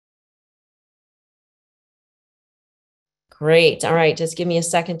Great. All right. Just give me a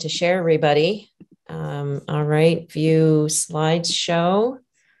second to share, everybody. All right. View slideshow.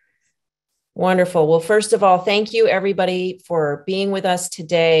 Wonderful. Well, first of all, thank you, everybody, for being with us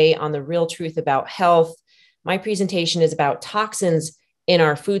today on The Real Truth About Health. My presentation is about toxins in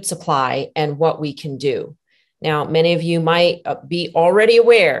our food supply and what we can do. Now, many of you might be already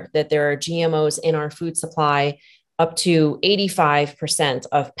aware that there are GMOs in our food supply. Up to 85%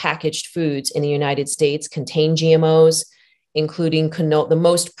 of packaged foods in the United States contain GMOs, including the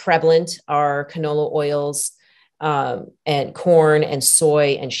most prevalent are canola oils, and corn and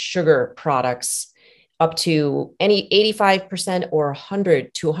soy and sugar products. Up to any 85% or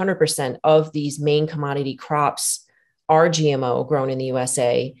 100 to 100% of these main commodity crops are GMO grown in the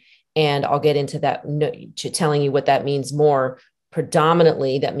USA. And I'll get into that, to telling you what that means more.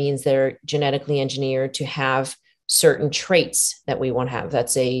 Predominantly, that means they're genetically engineered to have certain traits that we want to have.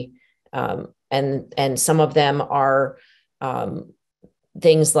 That's and some of them are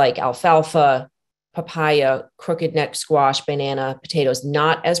things like alfalfa, papaya, crooked neck squash, banana, potatoes,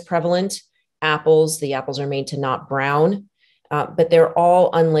 not as prevalent. Apples, the apples are made to not brown, but they're all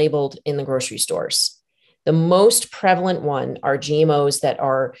unlabeled in the grocery stores. The most prevalent one are GMOs that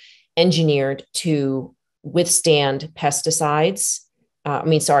are engineered to withstand pesticides.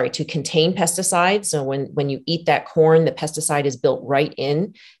 To contain pesticides. So when you eat that corn, the pesticide is built right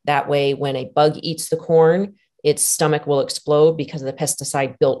in. That way, when a bug eats the corn, its stomach will explode because of the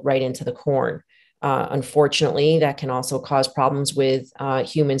pesticide built right into the corn. Unfortunately, that can also cause problems with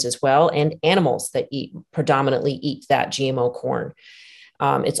humans as well, and animals that predominantly eat that GMO corn.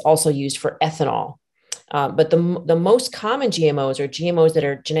 It's also used for ethanol. But the most common GMOs are GMOs that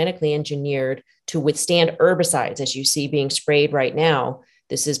are genetically engineered to withstand herbicides, as you see being sprayed right now.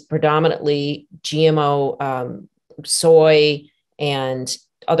 This is predominantly GMO soy and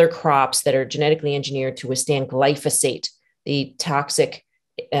other crops that are genetically engineered to withstand glyphosate, the toxic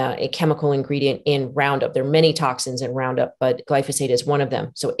a chemical ingredient in Roundup. There are many toxins in Roundup, but glyphosate is one of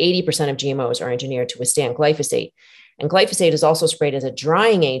them. So 80% of GMOs are engineered to withstand glyphosate. And glyphosate is also sprayed as a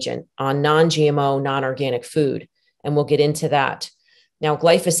drying agent on non-GMO, non-organic food. And we'll get into that. Now,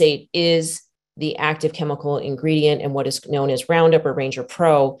 glyphosate is the active chemical ingredient in what is known as Roundup or Ranger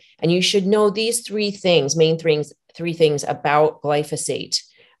Pro. And you should know these three things, three things about glyphosate.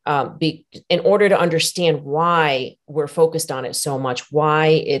 In order to understand why we're focused on it so much, why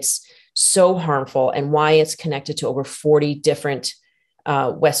it's so harmful, and why it's connected to over 40 different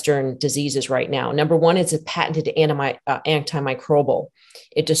Western diseases right now. Number one, it's a patented antimicrobial.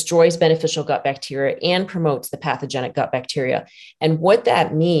 It destroys beneficial gut bacteria and promotes the pathogenic gut bacteria. And what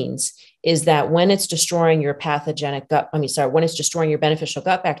that means is that when it's destroying your when it's destroying your beneficial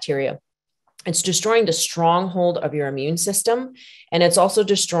gut bacteria, it's destroying the stronghold of your immune system. And it's also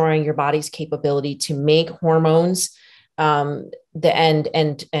destroying your body's capability to make hormones and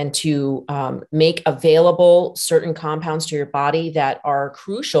to make available certain compounds to your body that are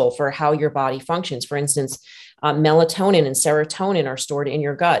crucial for how your body functions. For instance, melatonin and serotonin are stored in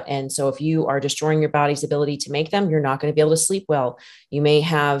your gut. And so if you are destroying your body's ability to make them, you're not going to be able to sleep well. You may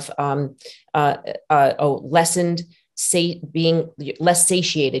have being less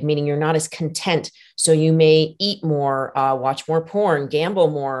satiated, meaning you're not as content. So you may eat more, watch more porn,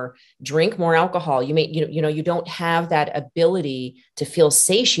 gamble more, drink more alcohol. You may, you don't have that ability to feel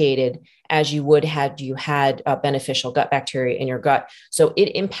satiated as you would had you had beneficial gut bacteria in your gut. So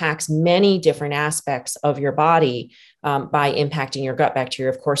it impacts many different aspects of your body by impacting your gut bacteria.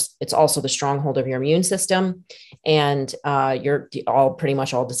 Of course, it's also the stronghold of your immune system, and pretty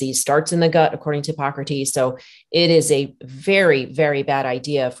much all disease starts in the gut, according to Hippocrates. So it is a very, very bad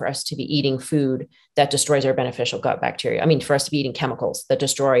idea for us to be eating food that destroys our beneficial gut bacteria. For us to be eating chemicals that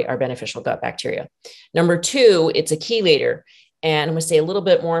destroy our beneficial gut bacteria. Number two, it's a chelator. And I'm going to say a little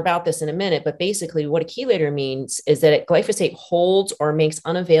bit more about this in a minute, but basically what a chelator means is that glyphosate holds or makes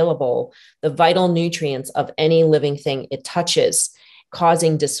unavailable the vital nutrients of any living thing it touches,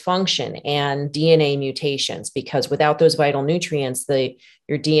 causing dysfunction and DNA mutations, because without those vital nutrients,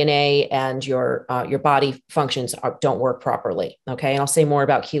 your DNA and your body functions don't work properly. Okay. And I'll say more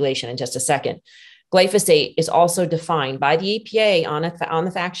about chelation in just a second. Glyphosate is also defined by the EPA on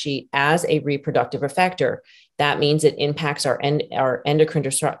the fact sheet as a reproductive effector. That means it impacts our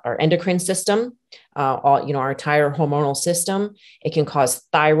endocrine system, our entire hormonal system. It can cause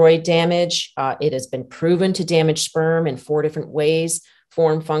thyroid damage. It has been proven to damage sperm in 4 different ways: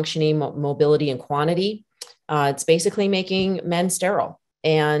 form, functioning, mobility, and quantity. It's basically making men sterile,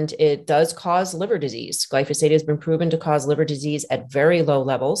 and it does cause liver disease. Glyphosate has been proven to cause liver disease at very low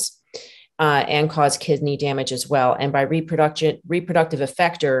levels. and cause kidney damage as well. And by reproductive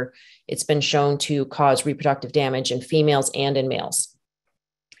effector, it's been shown to cause reproductive damage in females and in males.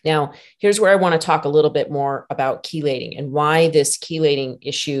 Now, here's where I want to talk a little bit more about chelating and why this chelating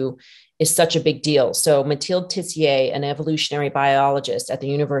issue is such a big deal. So Mathilde Tissier, an evolutionary biologist at the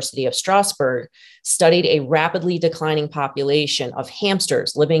University of Strasbourg, studied a rapidly declining population of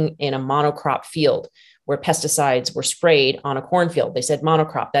hamsters living in a monocrop field where pesticides were sprayed on a cornfield. They said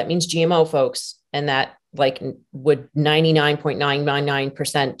monocrop. That means GMO, folks. And that would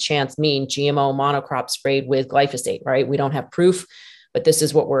 99.999% chance mean GMO monocrop sprayed with glyphosate, right? We don't have proof, but this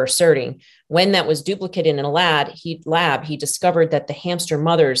is what we're asserting. When that was duplicated in a lab, he discovered that the hamster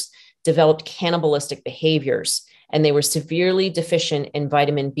mothers developed cannibalistic behaviors, and they were severely deficient in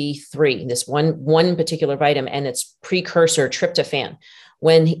vitamin B3, this one particular vitamin and its precursor tryptophan.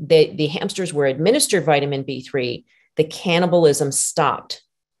 When the hamsters were administered vitamin B3, the cannibalism stopped.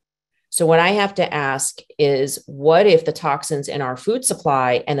 So what I have to ask is, what if the toxins in our food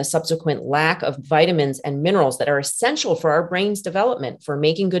supply and the subsequent lack of vitamins and minerals that are essential for our brain's development, for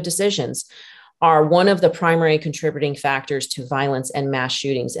making good decisions, are one of the primary contributing factors to violence and mass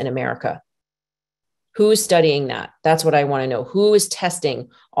shootings in America? Who is studying that? That's what I want to know. Who is testing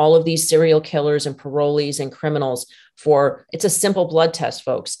all of these serial killers and parolees and criminals for? It's a simple blood test,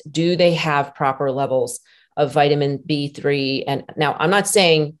 folks. Do they have proper levels of vitamin B3? And now I'm not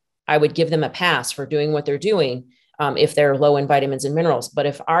saying I would give them a pass for doing what they're doing if they're low in vitamins and minerals. But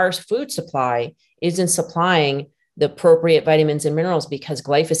if our food supply isn't supplying the appropriate vitamins and minerals because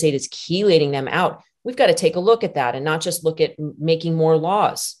glyphosate is chelating them out, we've got to take a look at that and not just look at making more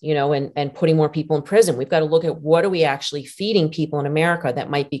laws, and putting more people in prison. We've got to look at what are we actually feeding people in America that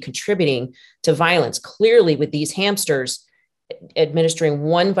might be contributing to violence. Clearly, with these hamsters, administering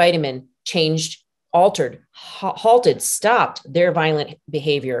one vitamin changed, altered, halted, stopped their violent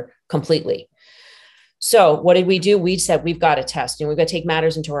behavior completely. So what did we do? We said, we've got to test and we've got to take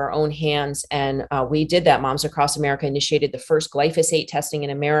matters into our own hands. And we did that. Moms Across America initiated the first glyphosate testing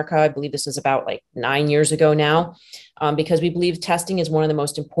in America. I believe this was about 9 years ago now, because we believe testing is one of the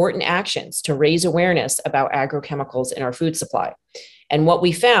most important actions to raise awareness about agrochemicals in our food supply. And what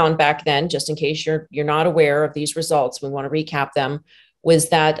we found back then, just in case you're not aware of these results, we want to recap them, was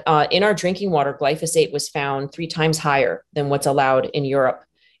that in our drinking water, glyphosate was found 3 times higher than what's allowed in Europe.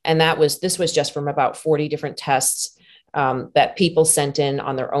 And this was just from about 40 different tests that people sent in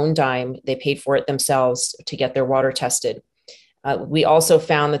on their own dime. They paid for it themselves to get their water tested. We also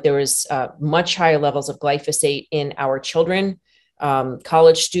found that there was much higher levels of glyphosate in our children.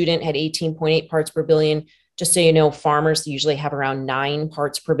 College student had 18.8 parts per billion. Just so you know, farmers usually have around 9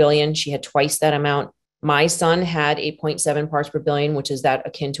 parts per billion. She had twice that amount. My son had 8.7 parts per billion, which is that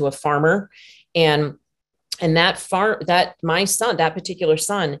akin to a farmer. And my son, that particular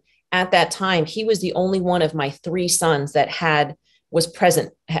son, at that time, he was the only one of my 3 sons that had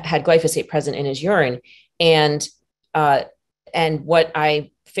glyphosate present in his urine. And what I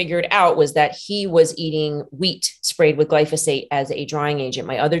figured out was that he was eating wheat sprayed with glyphosate as a drying agent.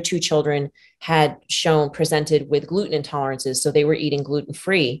 My other 2 children had presented with gluten intolerances, so they were eating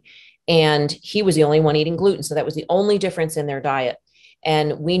gluten-free. And he was the only one eating gluten. So that was the only difference in their diet.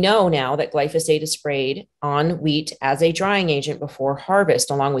 And we know now that glyphosate is sprayed on wheat as a drying agent before harvest,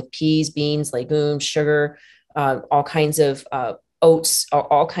 along with peas, beans, legumes, sugar, all kinds of oats,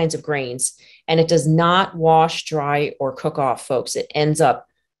 all kinds of grains. And it does not wash, dry, or cook off, folks. It ends up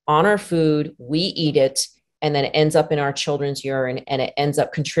on our food, we eat it, and then it ends up in our children's urine, and it ends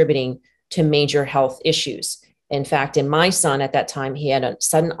up contributing to major health issues. In fact, in my son at that time, he had a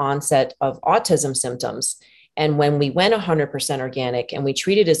sudden onset of autism symptoms. And when we went 100% organic and we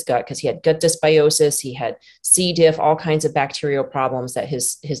treated his gut, because he had gut dysbiosis, he had C. diff, all kinds of bacterial problems that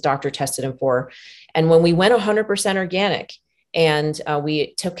his doctor tested him for. And when we went 100% organic and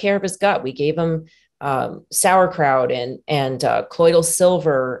we took care of his gut, we gave him sauerkraut and colloidal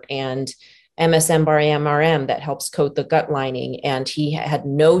silver and MSM-MRM that helps coat the gut lining. And he had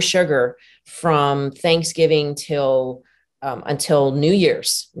no sugar from Thanksgiving until New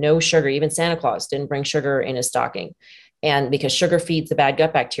Year's, no sugar. Even Santa Claus didn't bring sugar in his stocking. And because sugar feeds the bad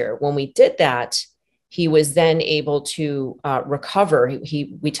gut bacteria. When we did that, he was then able to recover.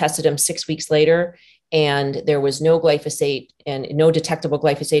 We tested him 6 weeks later, and there was no glyphosate and no detectable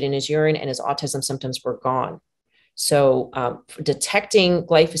glyphosate in his urine, and his autism symptoms were gone. So detecting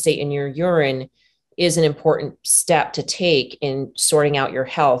glyphosate in your urine is an important step to take in sorting out your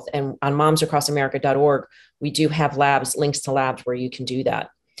health. And on momsacrossamerica.org, we do have links to labs where you can do that.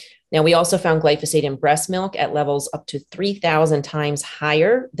 Now, we also found glyphosate in breast milk at levels up to 3,000 times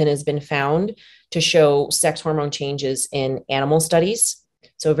higher than has been found to show sex hormone changes in animal studies.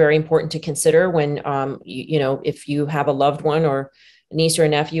 So very important to consider when, if you have a loved one or a niece or a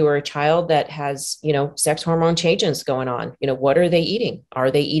nephew or a child that has, sex hormone changes going on, what are they eating?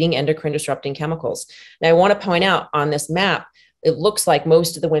 Are they eating endocrine disrupting chemicals? Now, I want to point out on this map, it looks like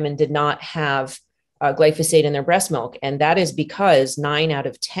most of the women did not have glyphosate in their breast milk. And that is because 9 out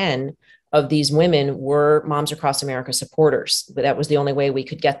of 10 of these women were Moms Across America supporters. But that was the only way we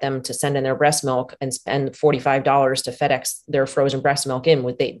could get them to send in their breast milk and spend $45 to FedEx their frozen breast milk in.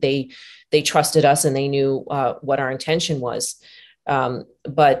 They trusted us and they knew what our intention was.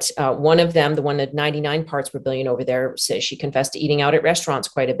 But one of them, the one at 99 parts per billion over there, says she confessed to eating out at restaurants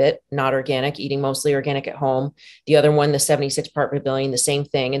quite a bit, not organic, eating mostly organic at home. The other one, the 76 part per billion, the same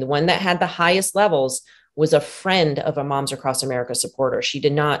thing. And the one that had the highest levels was a friend of a Moms Across America supporter. She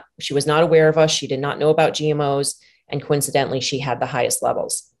was not aware of us. She did not know about GMOs. And coincidentally, she had the highest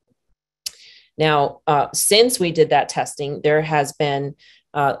levels. Now, since we did that testing, there has been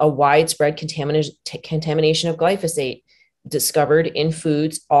a widespread contamination of glyphosate discovered in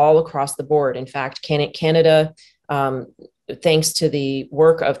foods all across the board. In fact, Canada, thanks to the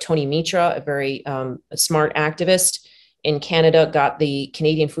work of Tony Mitra, a very smart activist in Canada, got the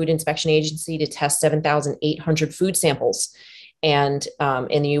Canadian Food Inspection Agency to test 7,800 food samples. And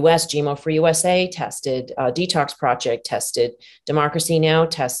in the US, GMO Free USA tested, Detox Project tested, Democracy Now!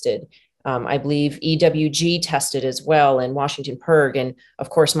 Tested. I believe EWG tested as well, and Washington Purg. And of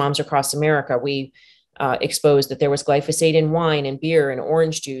course, Moms Across America, we exposed that there was glyphosate in wine and beer and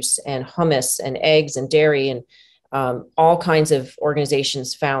orange juice and hummus and eggs and dairy, and all kinds of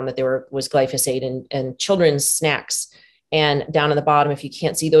organizations found that there was glyphosate in children's snacks. And down at the bottom, if you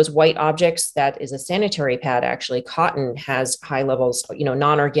can't see those white objects, that is a sanitary pad. Actually, cotton has high levels,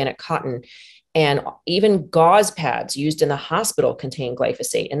 non-organic cotton, and even gauze pads used in the hospital contain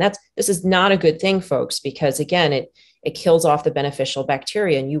glyphosate. And this is not a good thing, folks, because again, it kills off the beneficial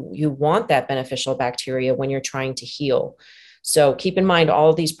bacteria, and you want that beneficial bacteria when you're trying to heal. So keep in mind,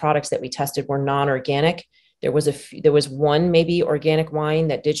 all of these products that we tested were non-organic. There was one maybe organic wine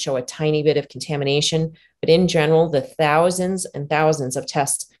that did show a tiny bit of contamination, but in general, the thousands and thousands of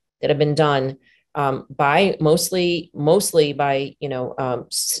tests that have been done by mostly by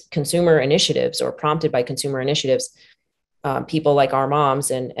consumer initiatives or prompted by consumer initiatives, people like our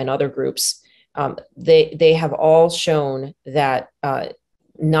moms and other groups. They have all shown that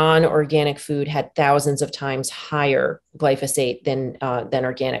non-organic food had thousands of times higher glyphosate than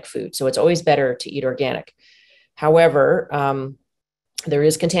organic food. So it's always better to eat organic. However, there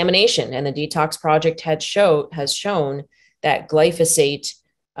is contamination, and the Detox Project has shown that glyphosate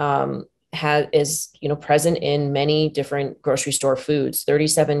is present in many different grocery store foods.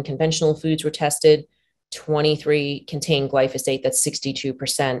 37 conventional foods were tested, 23 contain glyphosate, that's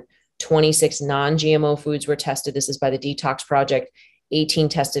 62%. 26 non-GMO foods were tested. This is by the Detox Project. 18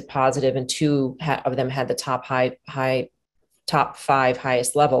 tested positive, and 2 of them had the top 5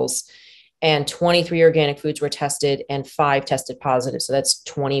 highest levels. And 23 organic foods were tested, and 5 tested positive. So that's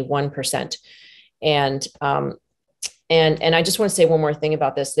 21%. And I just want to say one more thing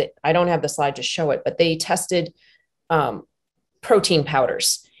about this, that I don't have the slide to show it, but they tested protein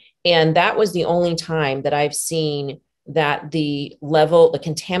powders. And that was the only time that I've seen that the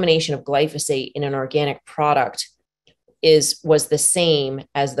contamination of glyphosate in an organic product was the same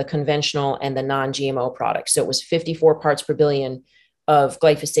as the conventional and the non-GMO product. So it was 54 parts per billion of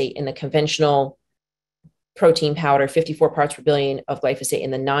glyphosate in the conventional protein powder, 54 parts per billion of glyphosate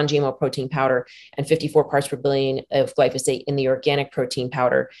in the non-GMO protein powder, and 54 parts per billion of glyphosate in the organic protein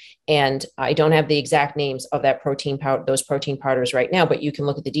powder. And I don't have the exact names of that protein powder, those protein powders right now, but you can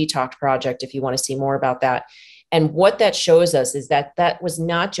look at the Detox Project if you want to see more about that. And what that shows us is that was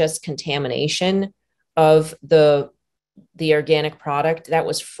not just contamination of the organic product, that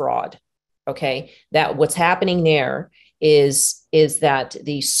was fraud. Okay. That what's happening there is that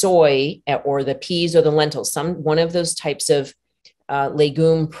the soy or the peas or the lentils, one of those types of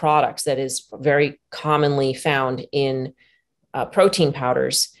legume products that is very commonly found in protein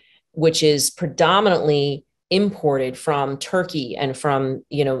powders, which is predominantly imported from Turkey and from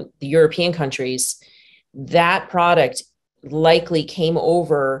the European countries, that product likely came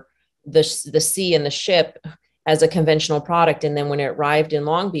over the sea in the ship as a conventional product. And then when it arrived in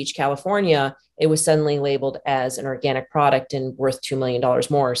Long Beach, California, it was suddenly labeled as an organic product and worth $2 million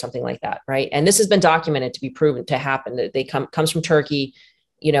more or something like that, right? And this has been documented to be proven to happen. That comes from Turkey,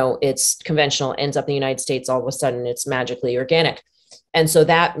 it's conventional, ends up in the United States, all of a sudden it's magically organic. And so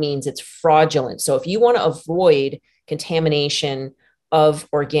that means it's fraudulent. So if you want to avoid contamination of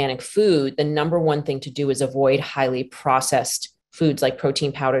organic food, the number one thing to do is avoid highly processed foods like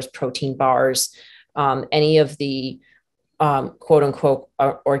protein powders, protein bars, any of the quote unquote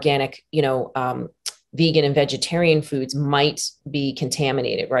organic, vegan and vegetarian foods might be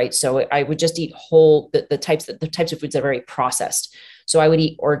contaminated, right? So I would just eat whole, the types of foods that are very processed. So I would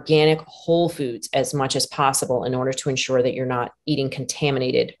eat organic whole foods as much as possible in order to ensure that you're not eating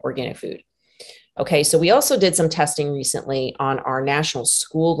contaminated organic food. Okay, so we also did some testing recently on our national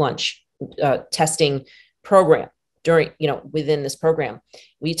school lunch testing program. Within this program,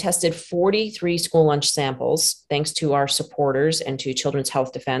 we tested 43 school lunch samples, thanks to our supporters and to Children's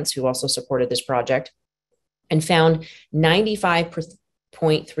Health Defense, who also supported this project, and found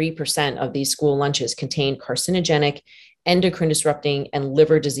 95.3% of these school lunches contained carcinogenic, endocrine disrupting, and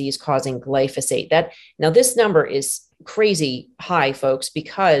liver disease causing glyphosate. Now this number is crazy high, folks,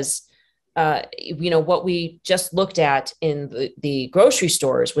 because what we just looked at in the grocery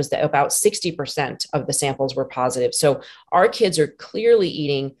stores was that about 60% of the samples were positive. So our kids are clearly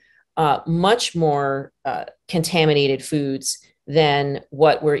eating much more contaminated foods than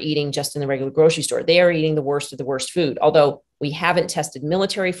what we're eating just in the regular grocery store. They are eating the worst of the worst food. Although we haven't tested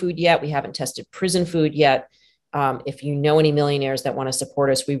military food yet, we haven't tested prison food yet. If you know any millionaires that want to support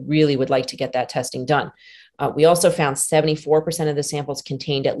us, we really would like to get that testing done. We also found 74% of the samples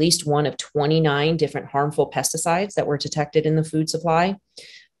contained at least one of 29 different harmful pesticides that were detected in the food supply.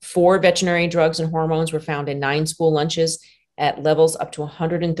 4 veterinary drugs and hormones were found in 9 school lunches at levels up to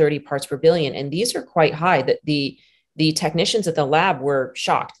 130 parts per billion. And these are quite high. That the technicians at the lab were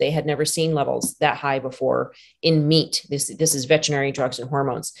shocked. They had never seen levels that high before in meat. This is veterinary drugs and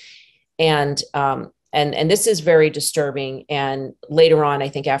hormones. And this is very disturbing. And later on, I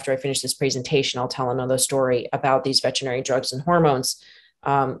think after I finish this presentation, I'll tell another story about these veterinary drugs and hormones.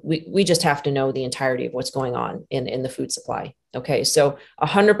 We just have to know the entirety of what's going on in the food supply. Okay, so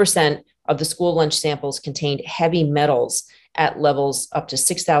 100% of the school lunch samples contained heavy metals at levels up to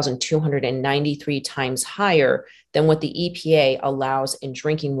 6,293 times higher than what the EPA allows in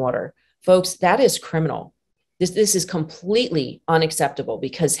drinking water. Folks, that is criminal. This is completely unacceptable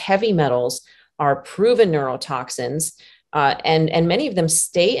because heavy metals are proven neurotoxins, and many of them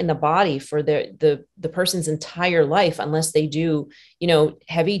stay in the body for the person's entire life unless they do,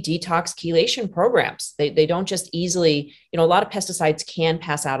 heavy detox chelation programs. They don't just easily, a lot of pesticides can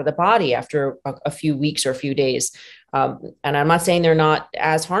pass out of the body after a few weeks or a few days. And I'm not saying they're not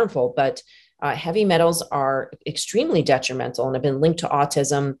as harmful, but heavy metals are extremely detrimental and have been linked to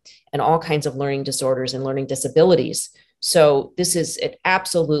autism and all kinds of learning disorders and learning disabilities. So this is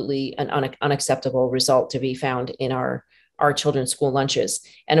absolutely an unacceptable result to be found in our children's school lunches.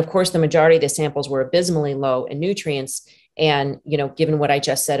 And of course, the majority of the samples were abysmally low in nutrients. And, given what I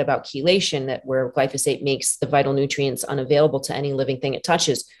just said about chelation, that where glyphosate makes the vital nutrients unavailable to any living thing it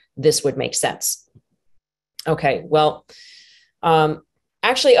touches, this would make sense. Okay, well,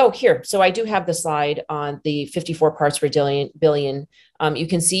 actually, here. So I do have the slide on the 54 parts per billion. You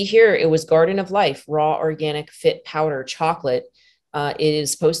can see here, it was Garden of Life, raw organic fit powder chocolate. It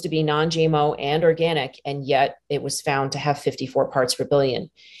is supposed to be non-GMO and organic, and yet it was found to have 54 parts per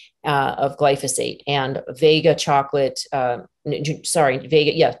billion of glyphosate. And Vega chocolate,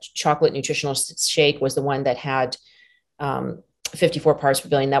 chocolate nutritional shake was the one that had 54 parts per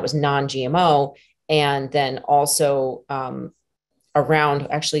billion. That was non-GMO. And then also around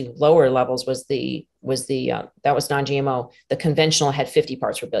actually lower levels was that was non-GMO. The conventional had 50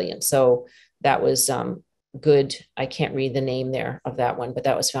 parts per billion. So that was good. I can't read the name there of that one, but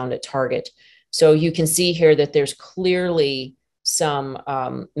that was found at Target. So you can see here that there's clearly some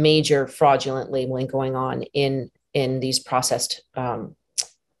major fraudulent labeling going on in these processed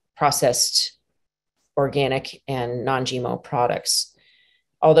organic and non-GMO products.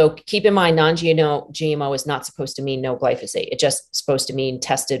 Although keep in mind, non-GMO is not supposed to mean no glyphosate. It's just supposed to mean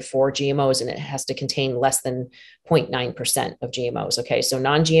tested for GMOs, and it has to contain less than 0.9% of GMOs. Okay, so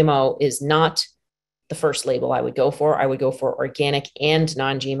non-GMO is not the first label I would go for. I would go for organic and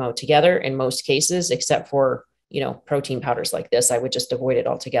non-GMO together in most cases, except for, protein powders like this. I would just avoid it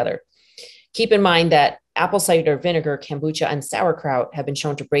altogether. Keep in mind that apple cider vinegar, kombucha, and sauerkraut have been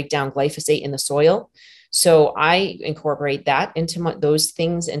shown to break down glyphosate in the soil. So I incorporate that into those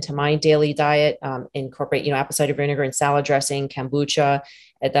things into my daily diet. Incorporate, apple cider vinegar and salad dressing, kombucha.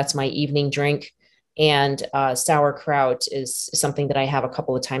 That's my evening drink. And sauerkraut is something that I have a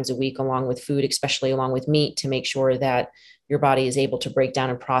couple of times a week along with food, especially along with meat, to make sure that your body is able to break down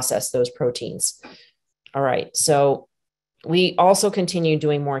and process those proteins. All right. So we also continued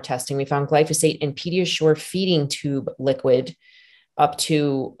doing more testing. We found glyphosate in Pediasure feeding tube liquid up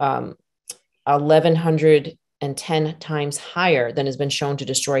to 1,110 times higher than has been shown to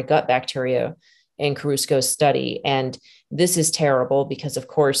destroy gut bacteria in Carusco's study. And this is terrible because, of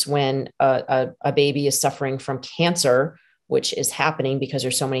course, when a baby is suffering from cancer which is happening because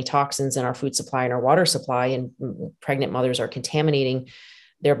there's so many toxins in our food supply and our water supply, and pregnant mothers are contaminating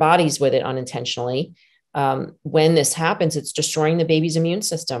their bodies with it unintentionally. When this happens, it's destroying the baby's immune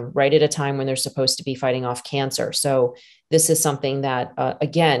system right at a time when they're supposed to be fighting off cancer. So this is something that,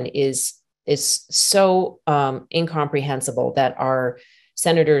 again, is so incomprehensible that our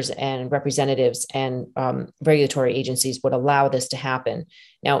senators and representatives and regulatory agencies would allow this to happen.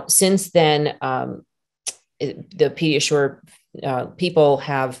 Now, since then, the PediaSure people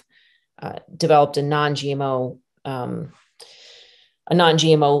have developed a non-GMO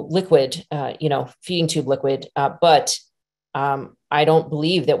liquid, feeding tube liquid. But I don't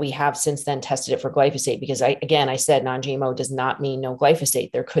believe that we have since then tested it for glyphosate, because I said non-GMO does not mean no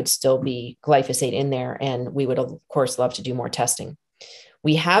glyphosate. There could still be glyphosate in there, and we would, of course, love to do more testing.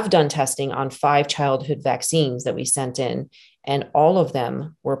 We have done testing on 5 childhood vaccines that we sent in, and all of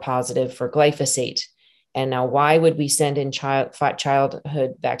them were positive for glyphosate. And now, why would we send in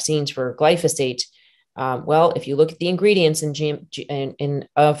childhood vaccines for glyphosate? Well, if you look at the ingredients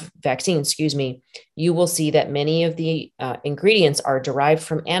of vaccines, you will see that many of the ingredients are derived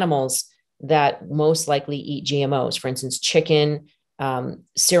from animals that most likely eat GMOs. For instance, chicken,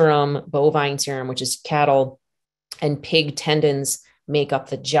 serum, bovine serum, which is cattle, and pig tendons make up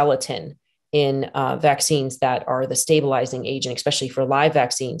the gelatin in vaccines that are the stabilizing agent, especially for live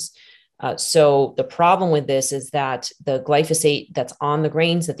vaccines. So the problem with this is that the glyphosate that's on the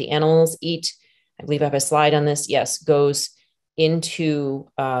grains that the animals eat, I believe I have a slide on this, yes, goes into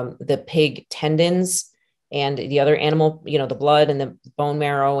the pig tendons and the other animal, the blood and the bone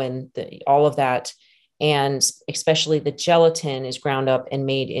marrow and all of that. And especially the gelatin is ground up and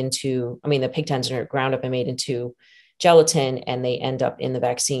made into, the pig tendons are ground up and made into gelatin, and they end up in the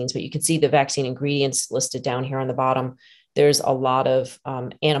vaccines. But you can see the vaccine ingredients listed down here on the bottom. There's a lot of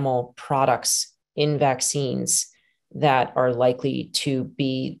animal products in vaccines that are likely to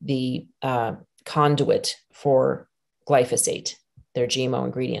be the conduit for glyphosate, their GMO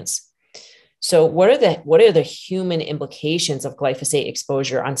ingredients. So what are the human implications of glyphosate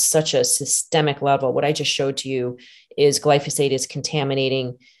exposure on such a systemic level? What I just showed to you is glyphosate is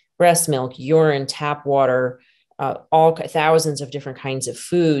contaminating breast milk, urine, tap water, all thousands of different kinds of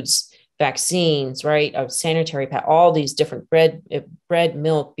foods, vaccines, right? Of sanitary pad, all these different bread,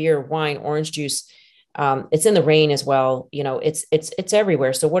 milk, beer, wine, orange juice. It's in the rain as well. It's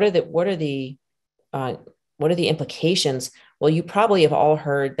everywhere. So what are the implications? Well, you probably have all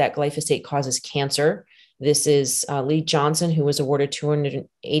heard that glyphosate causes cancer. This is Lee Johnson, who was awarded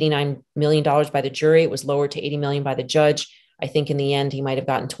 $289 million by the jury. It was lowered to $80 million by the judge. I think in the end, he might have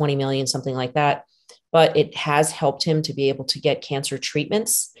gotten $20 million, something like that. But it has helped him to be able to get cancer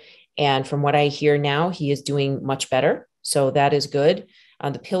treatments. And from what I hear now, he is doing much better. So that is good.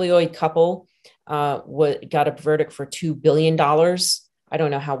 The Plea couple got a verdict for $2 billion. I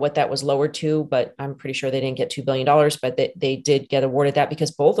don't know what that was lowered to, but I'm pretty sure they didn't get $2 billion, but they did get awarded that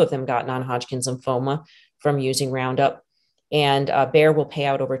because both of them got non-Hodgkin's lymphoma from using Roundup. And Bayer will pay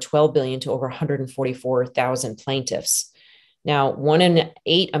out over $12 billion to over 144,000 plaintiffs. Now, 1 in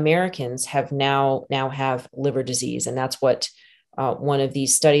 8 Americans now have liver disease. And that's what one of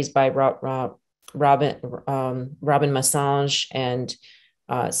these studies by Robin Massange and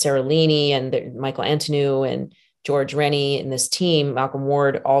Sarah Leaney and Michael Antonou and George Rennie and this team, Malcolm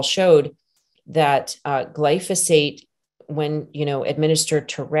Ward, all showed that glyphosate, when administered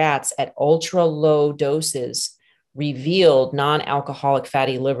to rats at ultra low doses, revealed non-alcoholic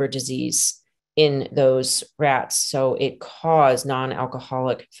fatty liver disease in those rats. So it caused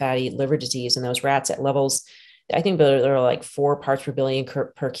non-alcoholic fatty liver disease in those rats at levels, I think there are like 4 parts per billion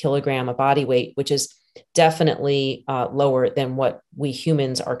per kilogram of body weight, which is definitely lower than what we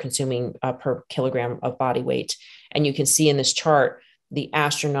humans are consuming per kilogram of body weight. And you can see in this chart the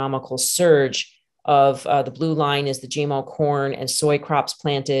astronomical surge of the blue line is the GMO corn and soy crops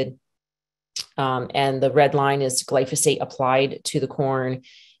planted. And the red line is glyphosate applied to the corn.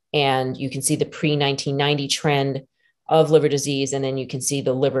 And you can see the pre-1990 trend of liver disease. And then you can see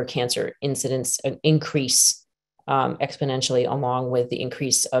the liver cancer incidence increase exponentially along with the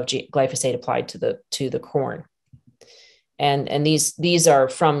increase of glyphosate applied to the corn. And these are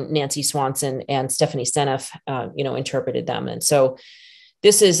from Nancy Swanson and Stephanie Seneff, interpreted them. And so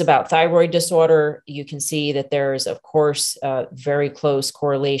this is about thyroid disorder. You can see that there's, of course, a very close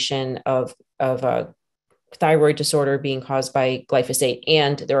correlation of thyroid disorder being caused by glyphosate.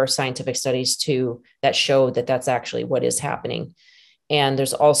 And there are scientific studies too that show that that's actually what is happening. And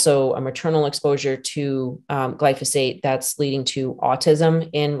there's also a maternal exposure to glyphosate that's leading to autism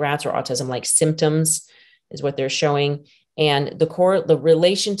in rats, or autism-like symptoms is what they're showing. And the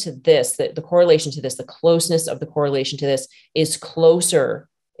relation to this, the correlation to this, the closeness of the correlation to this is closer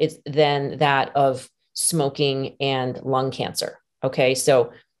than that of smoking and lung cancer. Okay,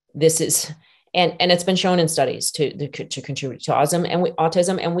 so this is, and it's been shown in studies to contribute to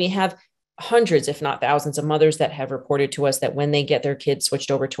autism, and we have hundreds, if not thousands, of mothers that have reported to us that when they get their kids switched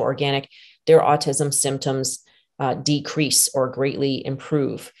over to organic, their autism symptoms decrease or greatly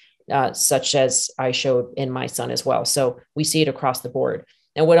improve, such as I showed in my son as well. So we see it across the board.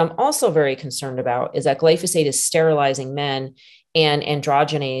 And what I'm also very concerned about is that glyphosate is sterilizing men and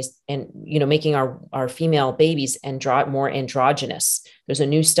androgenase, and making our female babies more androgynous. There's a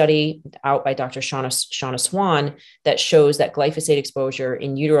new study out by Dr. Shauna Swan that shows that glyphosate exposure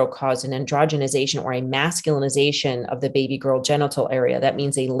in utero caused an androgenization or a masculinization of the baby girl genital area. That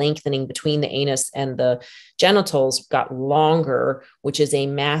means a lengthening between the anus and the genitals got longer, which is a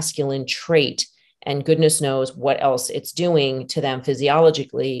masculine trait. And goodness knows what else it's doing to them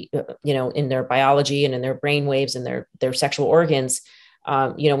physiologically, in their biology and in their brain waves and their sexual organs.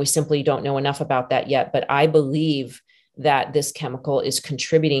 We simply don't know enough about that yet. But I believe that this chemical is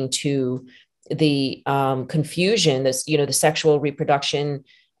contributing to the confusion, the sexual reproduction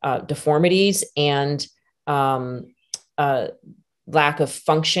deformities and lack of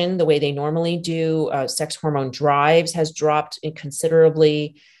function the way they normally do. Sex hormone drives has dropped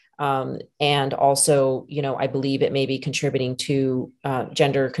considerably. And also, I believe it may be contributing to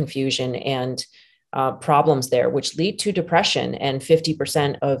gender confusion and problems there, which lead to depression. And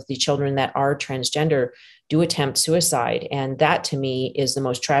 50% of the children that are transgender do attempt suicide. And that to me is one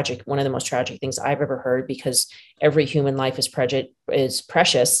of the most tragic things I've ever heard, because every human life is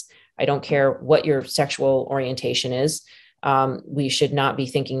precious. I don't care what your sexual orientation is. We should not be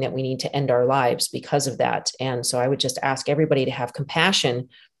thinking that we need to end our lives because of that. And so I would just ask everybody to have compassion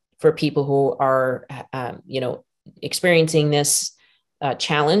for people who are, experiencing this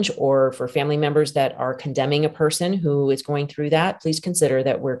challenge, or for family members that are condemning a person who is going through that. Please consider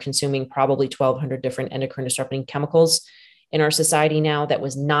that we're consuming probably 1,200 different endocrine disrupting chemicals in our society now that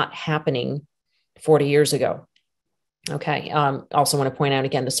was not happening 40 years ago. Okay. Also want to point out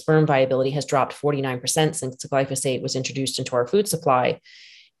again, the sperm viability has dropped 49% since glyphosate was introduced into our food supply.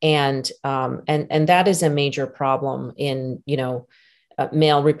 And that is a major problem in,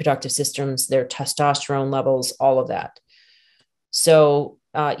 male reproductive systems, their testosterone levels, all of that. So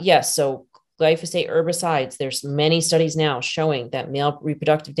yes, so glyphosate herbicides, there's many studies now showing that male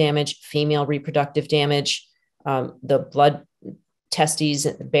reproductive damage, female reproductive damage, the blood testes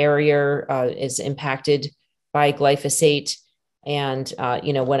barrier is impacted by glyphosate. And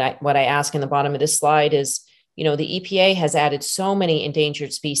what I ask in the bottom of this slide is, the EPA has added so many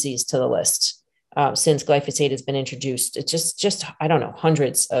endangered species to the list. Since glyphosate has been introduced, it's just I don't know,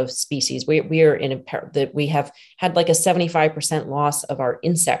 hundreds of species. We are we have had like a 75% loss of our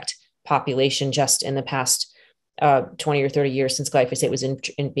insect population just in the past 20 or 30 years since glyphosate was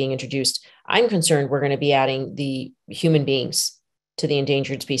being introduced. I'm concerned we're going to be adding the human beings to the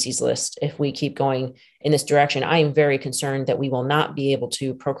endangered species list if we keep going in this direction. I am very concerned that we will not be able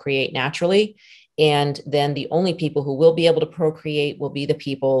to procreate naturally, and then the only people who will be able to procreate will be the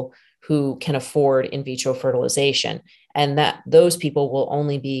people who can afford in vitro fertilization. And that those people will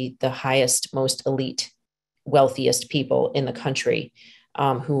only be the highest, most elite, wealthiest people in the country,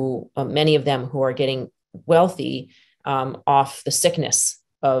 many of them who are getting wealthy off the sickness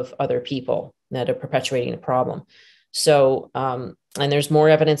of other people that are perpetuating the problem. So, and there's more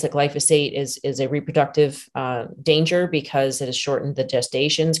evidence that glyphosate is a reproductive danger because it has shortened the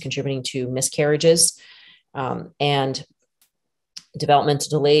gestations, contributing to miscarriages and developmental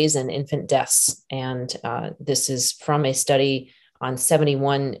delays and infant deaths. And this is from a study on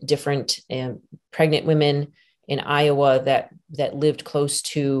 71 different pregnant women in Iowa that lived close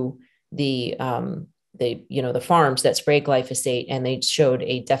to the farms that spray glyphosate, and they showed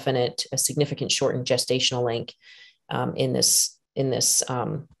a significant shortened gestational length in this. This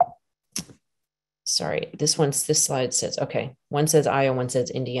slide says, okay, one says Iowa, one says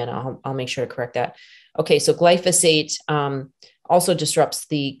Indiana. I'll make sure to correct that. Okay, so glyphosate also disrupts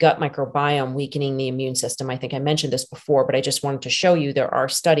the gut microbiome, weakening the immune system. I think I mentioned this before, but I just wanted to show you there are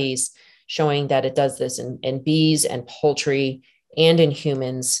studies showing that it does this in bees and poultry and in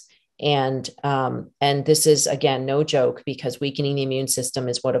humans. And this is, again, no joke, because weakening the immune system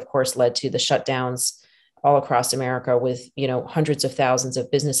is what, of course, led to the shutdowns all across America, with, hundreds of thousands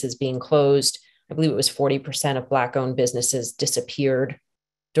of businesses being closed. I believe it was 40% of Black-owned businesses disappeared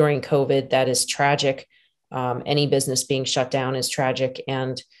during COVID. That is tragic. Any business being shut down is tragic.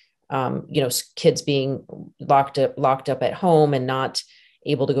 And, kids being locked up at home and not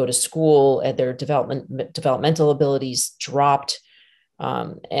able to go to school, and their developmental abilities dropped.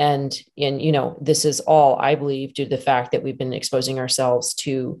 And this is all, I believe, due to the fact that we've been exposing ourselves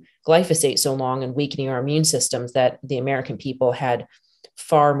to glyphosate so long and weakening our immune systems, that the American people had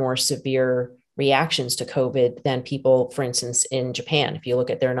far more severe reactions to COVID than people, for instance, in Japan. If you look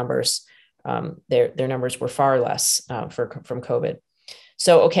at their numbers, their numbers were far less from COVID.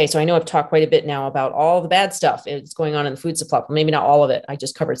 So I know I've talked quite a bit now about all the bad stuff that's going on in the food supply. Maybe not all of it. I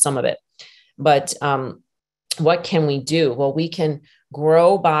just covered some of it. But what can we do? Well, we can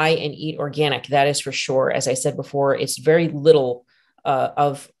grow, buy, and eat organic. That is for sure. As I said before, it's very little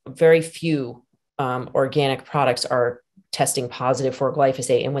very few organic products are testing positive for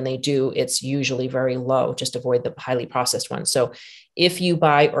glyphosate. And when they do, it's usually very low. Just avoid the highly processed ones. So if you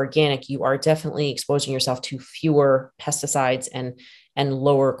buy organic, you are definitely exposing yourself to fewer pesticides and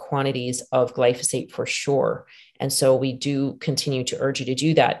lower quantities of glyphosate for sure. And so we do continue to urge you to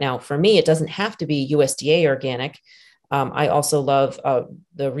do that. Now, for me, it doesn't have to be USDA organic. I also love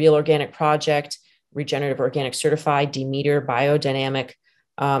the Real Organic Project, Regenerative Organic Certified, Demeter, Biodynamic,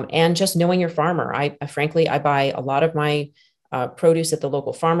 and just knowing your farmer. I frankly buy a lot of my produce at the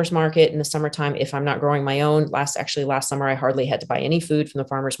local farmers market in the summertime. If I'm not growing my own, last summer, I hardly had to buy any food from the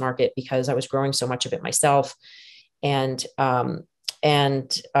farmers market because I was growing so much of it myself. But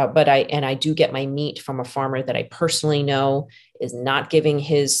I do get my meat from a farmer that I personally know is not giving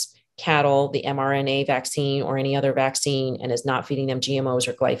his cattle the mRNA vaccine or any other vaccine, and is not feeding them GMOs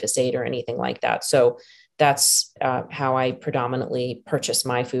or glyphosate or anything like that. So that's how I predominantly purchase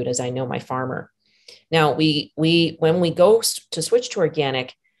my food, as I know my farmer. Now, when we go to switch to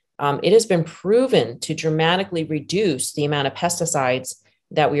organic, it has been proven to dramatically reduce the amount of pesticides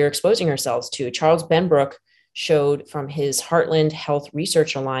that we are exposing ourselves to. Charles Benbrook showed from his Heartland Health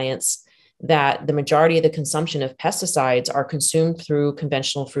Research Alliance that the majority of the consumption of pesticides are consumed through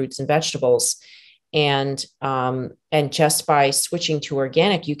conventional fruits and vegetables. And just by switching to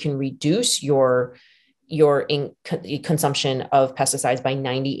organic, you can reduce your consumption of pesticides by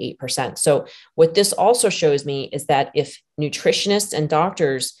 98%. So what this also shows me is that if nutritionists and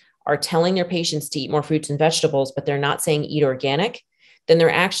doctors are telling their patients to eat more fruits and vegetables, but they're not saying eat organic, then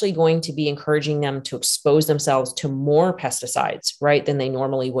they're actually going to be encouraging them to expose themselves to more pesticides, right, than they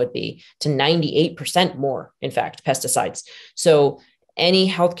normally would be, to 98% more, in fact, pesticides. So any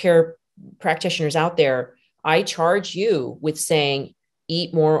healthcare practitioners out there, I charge you with saying,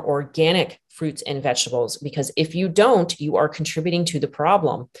 eat more organic fruits and vegetables, because if you don't, you are contributing to the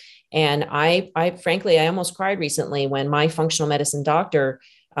problem. And I frankly, I almost cried recently when my functional medicine doctor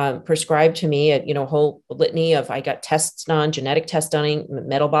prescribed to me a whole litany of, I got tests done, genetic tests done,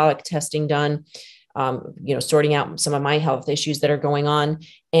 metabolic testing done, sorting out some of my health issues that are going on.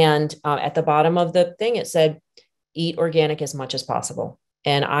 And at the bottom of the thing, it said, eat organic as much as possible.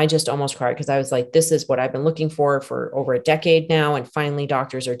 And I just almost cried, because I was like, this is what I've been looking for over a decade now. And finally,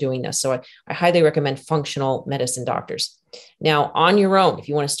 doctors are doing this. So I highly recommend functional medicine doctors. Now, on your own, if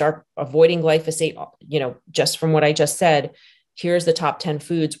you want to start avoiding glyphosate, just from what I just said, here's the top 10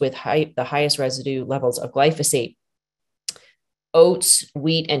 foods with the highest residue levels of glyphosate: oats,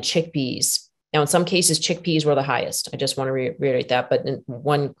 wheat, and chickpeas. Now, in some cases, chickpeas were the highest. I just want to reiterate that. But in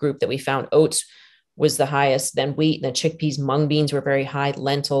one group that we found, oats was the highest, then wheat, then chickpeas, mung beans were very high,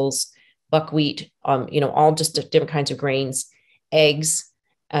 lentils, buckwheat, all just different kinds of grains, eggs,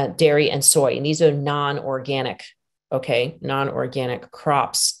 dairy, and soy. And these are non-organic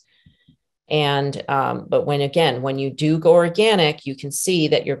crops. And, but when you do go organic, you can see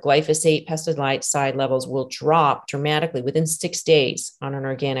that your glyphosate pesticide levels will drop dramatically within 6 days on an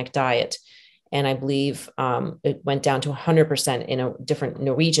organic diet. And I believe it went down to 100% in a different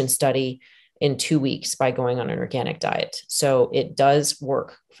Norwegian study in 2 weeks by going on an organic diet. So it does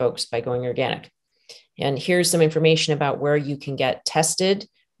work, folks, by going organic. And here's some information about where you can get tested.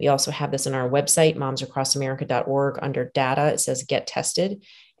 We also have this on our website, momsacrossamerica.org. Under data, it says get tested.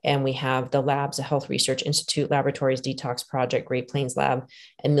 And we have the labs, the Health Research Institute, Laboratories Detox Project, Great Plains Lab,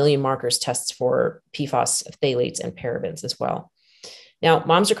 and Million Markers tests for PFAS, phthalates, and parabens as well. Now,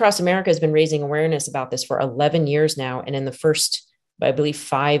 Moms Across America has been raising awareness about this for 11 years now. And in the first, I believe,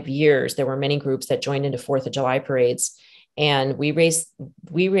 5 years, there were many groups that joined into 4th of July parades. And we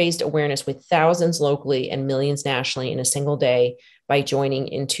raised awareness with thousands locally and millions nationally in a single day by joining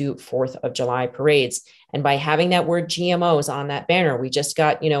into 4th of July parades. And by having that word GMOs on that banner, we just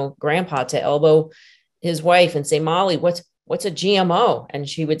got, grandpa to elbow his wife and say, Molly, what's a GMO? And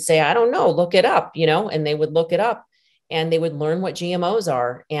she would say, I don't know, look it up, and they would look it up and they would learn what GMOs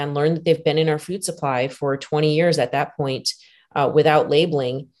are and learn that they've been in our food supply for 20 years at that point without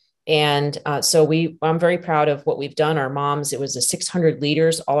labeling. And I'm very proud of what we've done. Our moms, it was a 600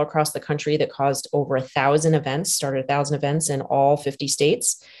 leaders all across the country that caused over 1,000 events, started 1,000 events in all 50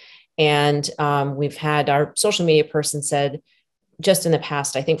 states. And we've had our social media person said, just in the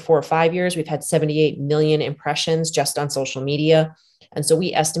past, I think 4 or 5 years, we've had 78 million impressions just on social media. And so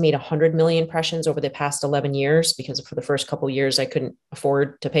we estimate 100 million impressions over the past 11 years, because for the first couple of years, I couldn't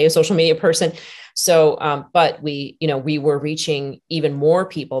afford to pay a social media person. So, but we were reaching even more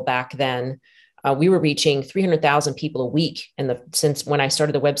people back then. We were reaching 300,000 people a week. Since when I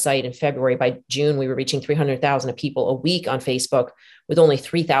started the website in February, by June, we were reaching 300,000 people a week on Facebook with only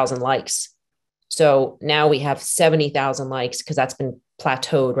 3,000 likes. So now we have 70,000 likes, because that's been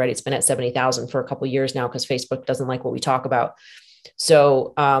plateaued, right? It's been at 70,000 for a couple of years now, because Facebook doesn't like what we talk about.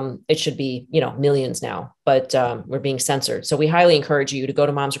 So it should be, millions now, but we're being censored. So we highly encourage you to go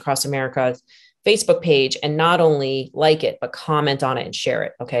to Moms Across America's Facebook page and not only like it, but comment on it and share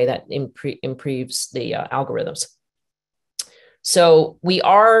it. Okay. That improves the algorithms. So we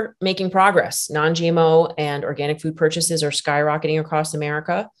are making progress. Non-GMO and organic food purchases are skyrocketing across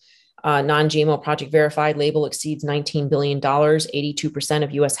America. Non-GMO Project Verified label exceeds $19 billion. 82%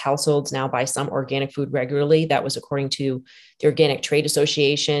 of U.S. households now buy some organic food regularly. That was according to the Organic Trade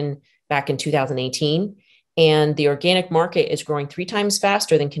Association back in 2018. And the organic market is growing 3 times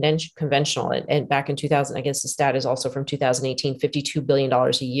faster than conventional. And back in 2000, I guess the stat is also from 2018, $52 billion a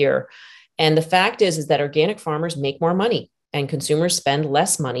year. And the fact is that organic farmers make more money, and consumers spend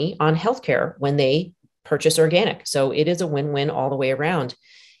less money on healthcare when they purchase organic. So it is a win-win all the way around.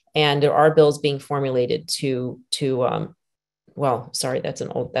 And there are bills being formulated that's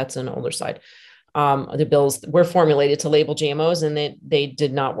an older side. The bills were formulated to label GMOs, and they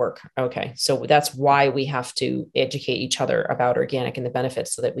did not work. Okay. So that's why we have to educate each other about organic and the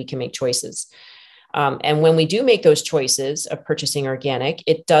benefits, so that we can make choices. And when we do make those choices of purchasing organic,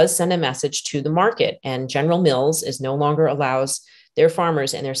 it does send a message to the market, and General Mills is no longer allows their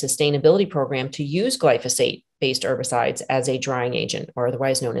farmers and their sustainability program to use glyphosate-based herbicides as a drying agent, or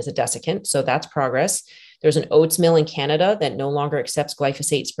otherwise known as a desiccant. So that's progress. There's an oats mill in Canada that no longer accepts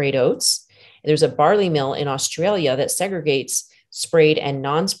glyphosate-sprayed oats. There's a barley mill in Australia that segregates sprayed and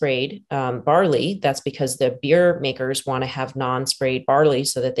non-sprayed barley. That's because the beer makers want to have non-sprayed barley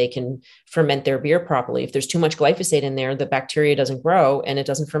so that they can ferment their beer properly. If there's too much glyphosate in there, the bacteria doesn't grow and it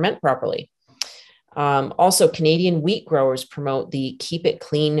doesn't ferment properly. Also, Canadian wheat growers promote the Keep It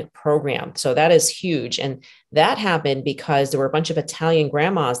Clean program. So that is huge. And that happened because there were a bunch of Italian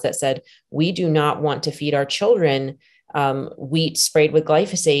grandmas that said, we do not want to feed our children wheat sprayed with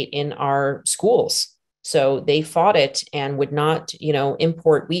glyphosate in our schools. So they fought it and would not,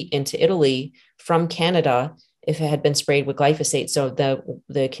 import wheat into Italy from Canada if it had been sprayed with glyphosate. So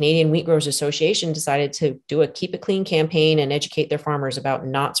the Canadian Wheat Growers Association decided to do a Keep It Clean campaign and educate their farmers about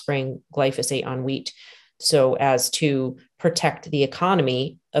not spraying glyphosate on wheat, so as to protect the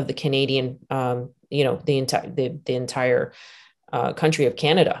economy of the Canadian, the entire country of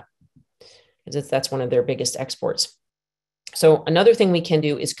Canada, because that's one of their biggest exports. So another thing we can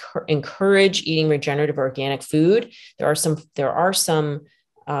do is encourage eating regenerative organic food. There are some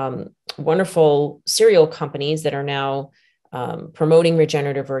wonderful cereal companies that are now promoting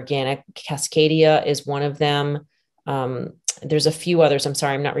regenerative organic. Cascadia is one of them. There's a few others. I'm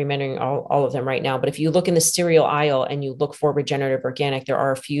sorry, I'm not remembering all of them right now. But if you look in the cereal aisle and you look for regenerative organic, there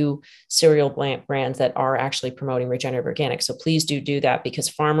are a few cereal brands that are actually promoting regenerative organic. So please do that, because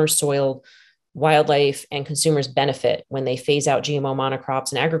farmers, soil, wildlife, and consumers benefit when they phase out GMO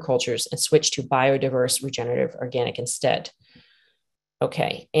monocrops and agricultures and switch to biodiverse regenerative organic instead.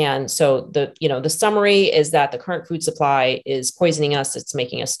 Okay. And so the summary is that the current food supply is poisoning us. It's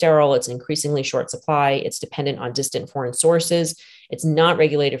making us sterile. It's increasingly short supply. It's dependent on distant foreign sources. It's not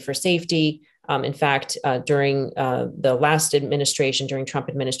regulated for safety. In fact, during the last administration, during Trump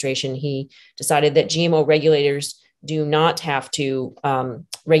administration, he decided that GMO regulators do not have to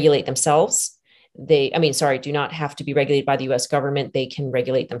regulate themselves. Do not have to be regulated by the US government. They can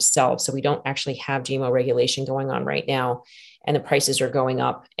regulate themselves. So we don't actually have GMO regulation going on right now. And the prices are going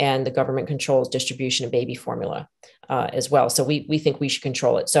up, and the government controls distribution of baby formula as well. So we think we should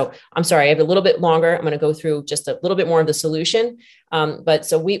control it. So I'm sorry, I have a little bit longer. I'm going to go through just a little bit more of the solution.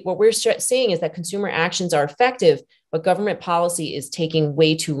 What we're seeing is that consumer actions are effective, but government policy is taking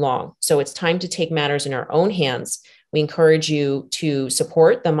way too long. So it's time to take matters in our own hands. We encourage you to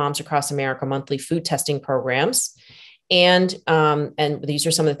support the Moms Across America monthly food testing programs. And these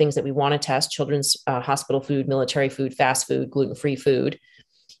are some of the things that we want to test: children's hospital food, military food, fast food, gluten-free food.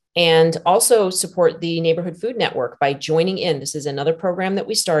 And also support the Neighborhood Food Network by joining in. This is another program that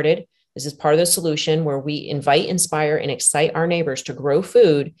we started This is part of the solution where we invite, inspire, and excite our neighbors to grow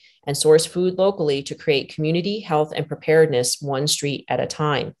food and source food locally to create community health and preparedness one street at a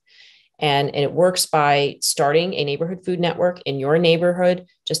time. And it works by starting a neighborhood food network in your neighborhood,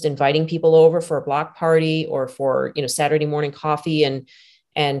 just inviting people over for a block party or for, Saturday morning coffee and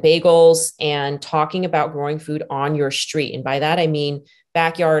bagels, and talking about growing food on your street. And by that, I mean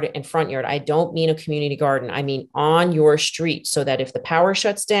backyard and front yard. I don't mean a community garden. I mean on your street, so that if the power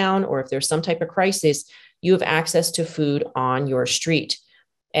shuts down or if there's some type of crisis, you have access to food on your street.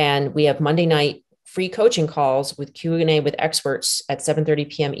 And we have Monday night free coaching calls with Q&A with experts at 7:30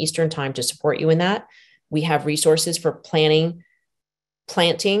 p.m. Eastern time to support you in that. We have resources for planting,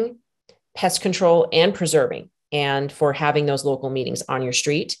 pest control, and preserving, and for having those local meetings on your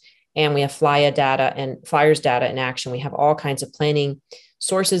street. And we have flyers data in action. We have all kinds of planning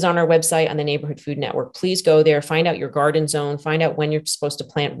sources on our website on the Neighborhood Food Network. Please go there, find out your garden zone, find out when you're supposed to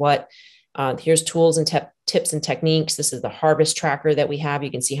plant what. Here's tools and tips and techniques. This is the harvest tracker that we have.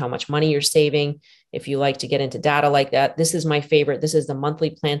 You can see how much money you're saving. If you like to get into data like that, this is my favorite. This is the monthly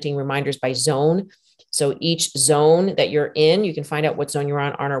planting reminders by zone. So each zone that you're in, you can find out what zone you're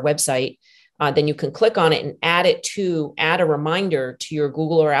on our website. Then you can click on it and add a reminder to your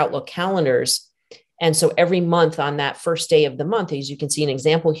Google or Outlook calendars. And so every month on that first day of the month, as you can see an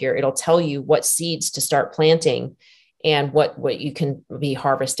example here, it'll tell you what seeds to start planting and what you can be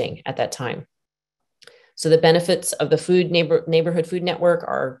harvesting at that time. So the benefits of the Neighborhood Food Network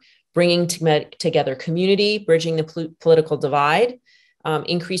are bringing together community, bridging the political divide,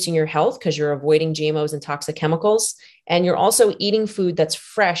 increasing your health because you're avoiding GMOs and toxic chemicals. And you're also eating food that's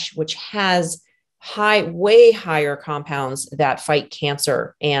fresh, which has way higher compounds that fight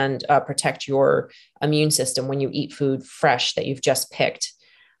cancer and protect your immune system when you eat food fresh that you've just picked.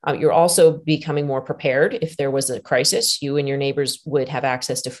 You're also becoming more prepared. If there was a crisis, you and your neighbors would have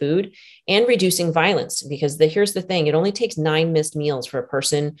access to food, and reducing violence, because here's the thing, it only takes 9 missed meals for a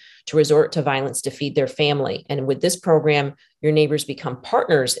person to resort to violence to feed their family. And with this program, your neighbors become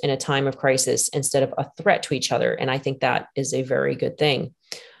partners in a time of crisis instead of a threat to each other. And I think that is a very good thing.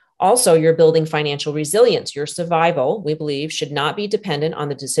 Also, you're building financial resilience. Your survival, we believe, should not be dependent on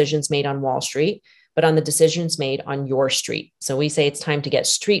the decisions made on Wall Street, but on the decisions made on your street. So we say it's time to get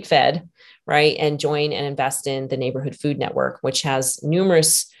street fed, right? And join and invest in the Neighborhood Food Network, which has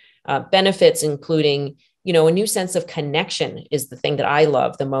numerous benefits, including, a new sense of connection is the thing that I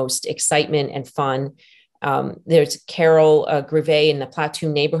love the most, excitement and fun. There's Carol Grivet in the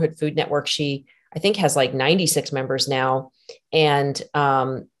Platoon Neighborhood Food Network. She, I think, has like 96 members now. And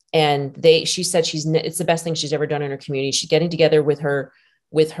she said it's the best thing she's ever done in her community. She's getting together with her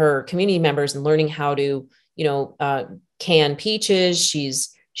community members and learning how to, can peaches.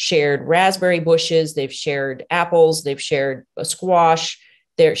 She's shared raspberry bushes. They've shared apples. They've shared a squash.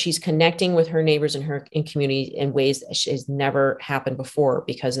 She's connecting with her neighbors in community in ways that has never happened before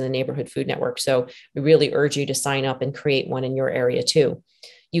because of the Neighborhood Food Network. So we really urge you to sign up and create one in your area too.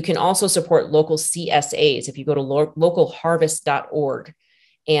 You can also support local CSAs if you go to localharvest.org.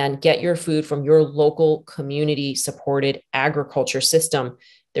 and get your food from your local community supported agriculture system.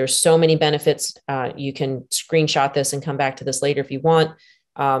 There's so many benefits. You can screenshot this and come back to this later if you want.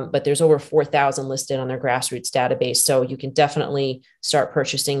 But there's over 4,000 listed on their grassroots database. So you can definitely start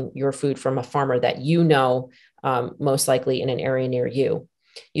purchasing your food from a farmer that most likely in an area near you.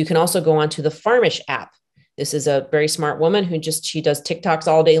 You can also go onto the Farmish app. This is a very smart woman she does TikToks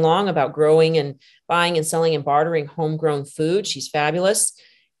all day long about growing and buying and selling and bartering homegrown food. She's fabulous.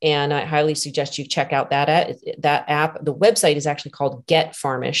 And I highly suggest you check out that app. The website is actually called Get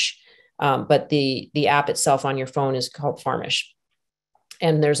Farmish, but the app itself on your phone is called Farmish.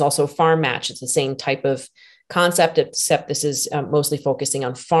 And there's also Farm Match. It's the same type of concept, except this is mostly focusing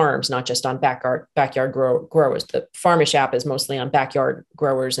on farms, not just on backyard growers. The Farmish app is mostly on backyard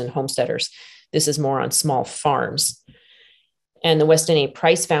growers and homesteaders. This is more on small farms. And the Weston A.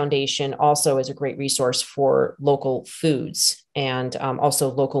 Price Foundation also is a great resource for local foods and also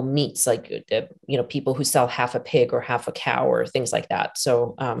local meats, like people who sell half a pig or half a cow or things like that.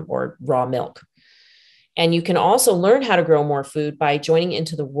 So or raw milk. And you can also learn how to grow more food by joining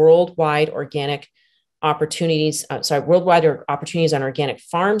into the Worldwide Opportunities on Organic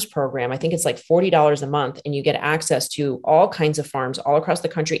Farms program. I think it's like $40 a month, and you get access to all kinds of farms all across the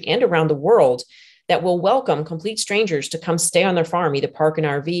country and around the world that will welcome complete strangers to come stay on their farm, either park an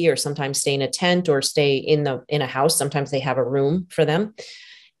RV or sometimes stay in a tent or stay in a house. Sometimes they have a room for them.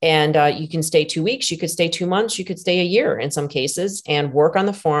 And you can stay 2 weeks, you could stay 2 months, you could stay a year in some cases, and work on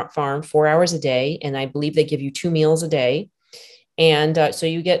the farm 4 hours a day. And I believe they give you 2 meals a day. And so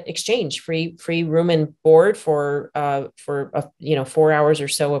you get exchange, free room and board for 4 hours or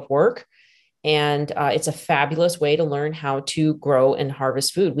so of work. And it's a fabulous way to learn how to grow and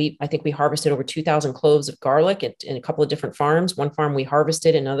harvest food. I think we harvested over 2,000 cloves of garlic in a couple of different farms. One farm we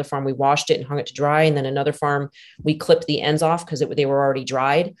harvested, another farm we washed it and hung it to dry. And then another farm, we clipped the ends off because they were already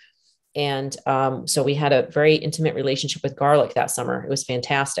dried. And so we had a very intimate relationship with garlic that summer. It was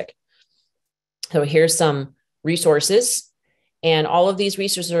fantastic. So here's some resources. And all of these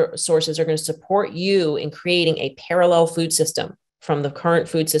resources are going to support you in creating a parallel food system from the current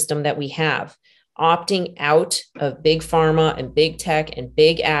food system that we have. Opting out of big pharma and big tech and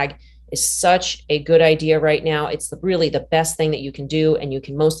big ag is such a good idea right now. It's really the best thing that you can do. And you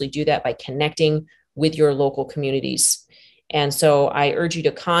can mostly do that by connecting with your local communities. And so I urge you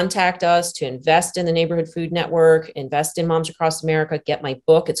to contact us, to invest in the Neighborhood Food Network, invest in Moms Across America, get my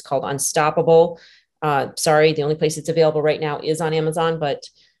book. It's called Unstoppable. Sorry, the only place it's available right now is on Amazon, but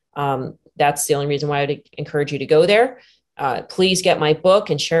that's the only reason why I would encourage you to go there. Please get my book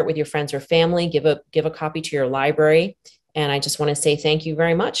and share it with your friends or family. Give a copy to your library. And I just want to say thank you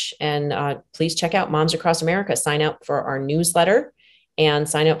very much. And please check out Moms Across America. Sign up for our newsletter and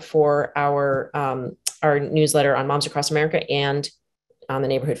sign up for our newsletter on Moms Across America and on the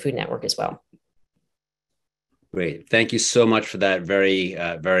Neighborhood Food Network as well. Great. Thank you so much for that very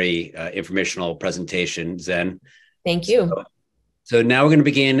informational presentation, Zen. Thank you. So now we're going to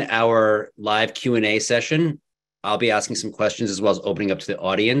begin our live Q&A session. I'll be asking some questions as well as opening up to the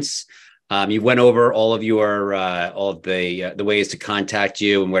audience. You went over all of the ways to contact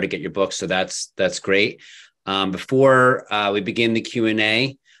you and where to get your books, so that's great. Before we begin the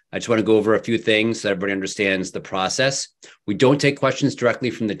Q&A, I just want to go over a few things so everybody understands the process. We don't take questions directly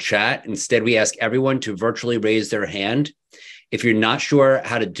from the chat. Instead, we ask everyone to virtually raise their hand. If you're not sure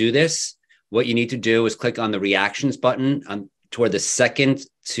how to do this, what you need to do is click on the reactions button toward the second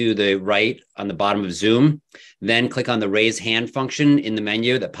to the right on the bottom of Zoom. Then click on the raise hand function in the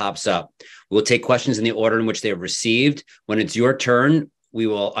menu that pops up. We'll take questions in the order in which they are received. When it's your turn, we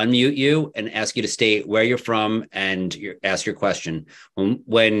will unmute you and ask you to state where you're from and ask your question.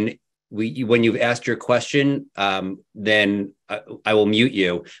 When you've asked your question, then I will mute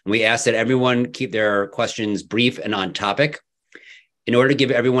you. And we ask that everyone keep their questions brief and on topic. In order to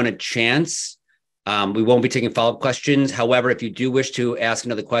give everyone a chance, we won't be taking follow-up questions. However, if you do wish to ask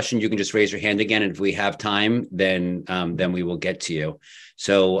another question, you can just raise your hand again. And if we have time, then we will get to you.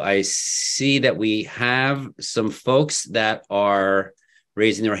 So I see that we have some folks that are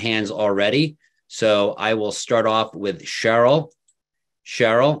raising their hands already. So I will start off with Cheryl.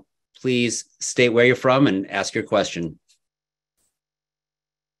 Cheryl, please state where you're from and ask your question.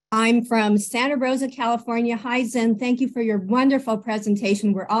 I'm from Santa Rosa, California. Hi, Zen. Thank you for your wonderful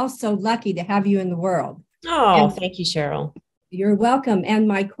presentation. We're all so lucky to have you in the world. Oh, thank you, Cheryl. You're welcome. And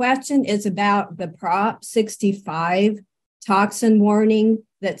my question is about the Prop 65 toxin warning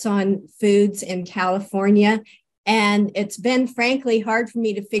that's on foods in California. And it's been, frankly, hard for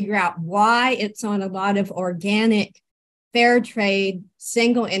me to figure out why it's on a lot of organic, fair trade,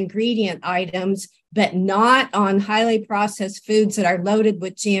 single ingredient items, but not on highly processed foods that are loaded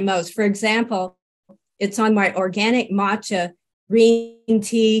with GMOs. For example, it's on my organic matcha green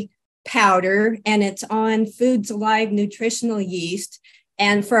tea powder, and it's on Foods Alive nutritional yeast.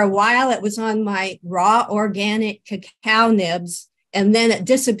 And for a while, it was on my raw organic cacao nibs. And then it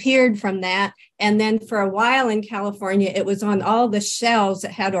disappeared from that. And then for a while in California, it was on all the shelves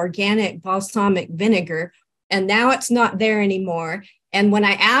that had organic balsamic vinegar. And now it's not there anymore. And when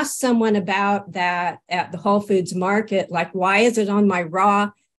I asked someone about that at the Whole Foods market, like, why is it on my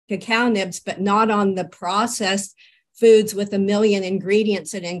raw cacao nibs, but not on the processed foods with 1 million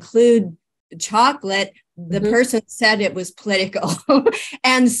ingredients that include chocolate, the person said it was political.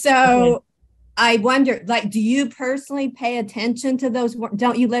 And so I wonder, like, do you personally pay attention to those?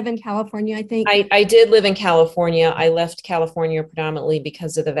 Don't you live in California, I think? I did live in California. I left California predominantly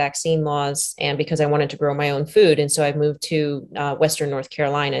because of the vaccine laws and because I wanted to grow my own food. And so I moved to Western North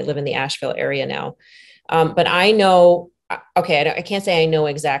Carolina. I live in the Asheville area now. But I know, I can't say I know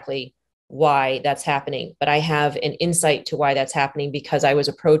exactly why that's happening, but I have an insight to why that's happening because I was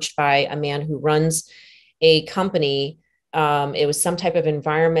approached by a man who runs a company. It was some type of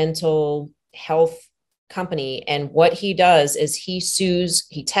environmental health company. And what he does is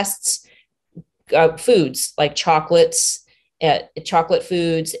he tests foods like chocolates, chocolate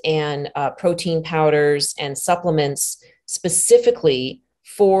foods and protein powders and supplements specifically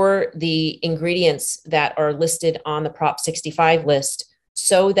for the ingredients that are listed on the Prop 65 list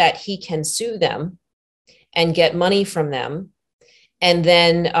so that he can sue them and get money from them. And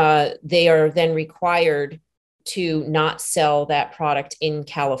then they are then required to not sell that product in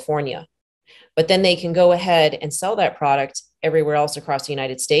California. But then they can go ahead and sell that product everywhere else across the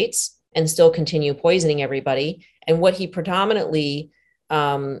United States and still continue poisoning everybody. And what he predominantly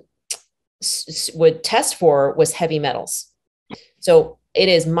would test for was heavy metals. So it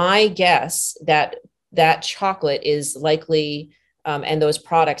is my guess that that chocolate is likely, and those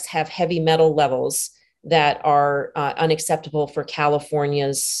products have heavy metal levels that are unacceptable for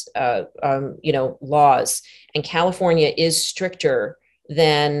California's, laws. And California is stricter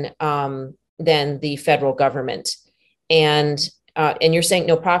than the federal government. And you're saying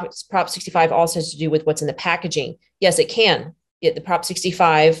no, Prop 65 also has to do with what's in the packaging. Yes, it can. The Prop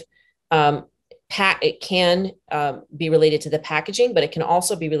 65 it can be related to the packaging, but it can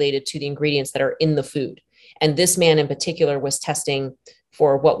also be related to the ingredients that are in the food. And this man in particular was testing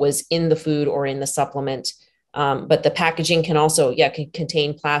for what was in the food or in the supplement. But the packaging can also, can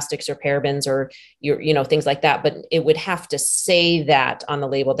contain plastics or parabens or things like that. But it would have to say that on the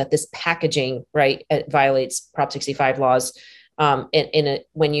label that this packaging, right, violates Prop 65 laws.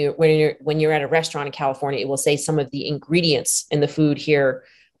 When you're at a restaurant in California, it will say some of the ingredients in the food here,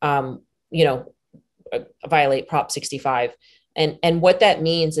 violate Prop 65. And what that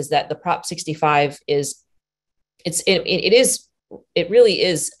means is that the Prop 65 it really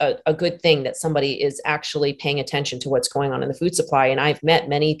is a good thing that somebody is actually paying attention to what's going on in the food supply. And I've met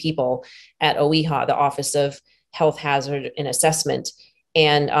many people at OEHA, the Office of Health Hazard and Assessment,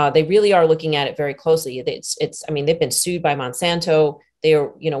 and they really are looking at it very closely. They've been sued by Monsanto. They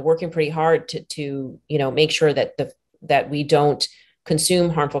are, working pretty hard to make sure that we don't consume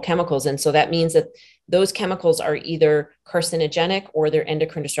harmful chemicals. And so that means that those chemicals are either carcinogenic or they're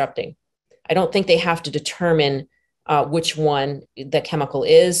endocrine disrupting. I don't think they have to determine which one the chemical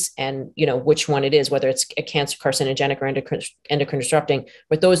is and, which one it is, whether it's a cancer carcinogenic or endocrine disrupting,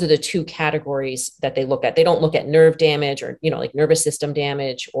 but those are the two categories that they look at. They don't look at nerve damage or, like nervous system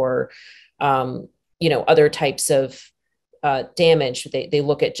damage or, other types of damage. They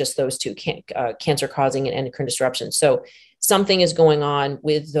look at just those two, cancer causing and endocrine disruption. So something is going on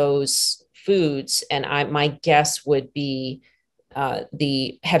with those foods. And my guess would be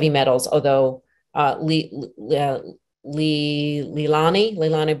the heavy metals, although Leilani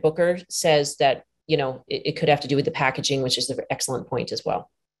Booker says that, it could have to do with the packaging, which is an excellent point as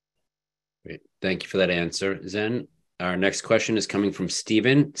well. Great. Thank you for that answer, Zen. Our next question is coming from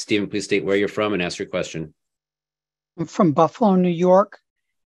Stephen. Stephen, please state where you're from and ask your question. I'm from Buffalo, New York,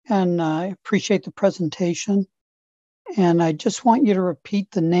 and I appreciate the presentation. And I just want you to repeat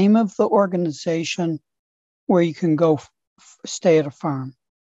the name of the organization where you can go stay at a farm.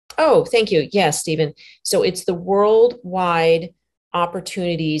 Oh, thank you. Yes, Stephen. So it's the Worldwide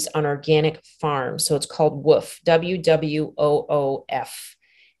Opportunities on Organic Farms. So it's called WWOOF, WWOOF.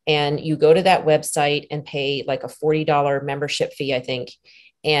 And you go to that website and pay like a $40 membership fee, I think.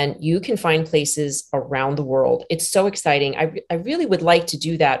 And you can find places around the world. It's so exciting. I really would like to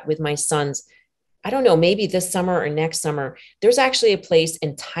do that with my sons. I don't know, maybe this summer or next summer. There's actually a place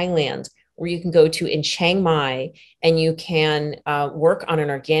in Thailand where you can go to in Chiang Mai and you can work on an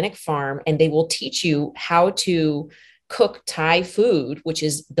organic farm, and they will teach you how to cook Thai food, which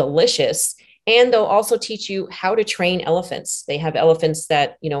is delicious. And they'll also teach you how to train elephants. They have elephants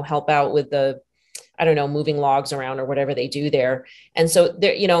that, help out with moving logs around or whatever they do there. And so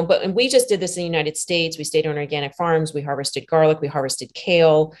there, and we just did this in the United States. We stayed on organic farms. We harvested garlic. We harvested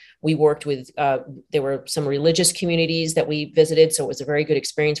kale. We worked with, there were some religious communities that we visited. So it was a very good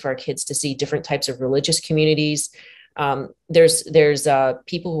experience for our kids to see different types of religious communities. There's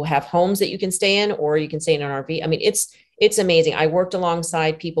people who have homes that you can stay in, or you can stay in an RV. I mean, it's amazing. I worked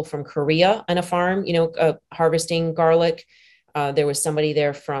alongside people from Korea on a farm, harvesting garlic. There was somebody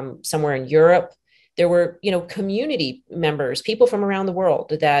there from somewhere in Europe. There were, community members, people from around the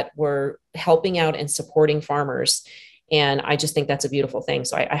world that were helping out and supporting farmers. And I just think that's a beautiful thing.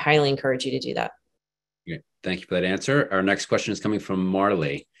 So I highly encourage you to do that. Okay. Thank you for that answer. Our next question is coming from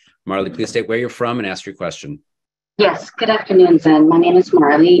Marley. Marley, please state where you're from and ask your question. Yes, good afternoon, Zen. My name is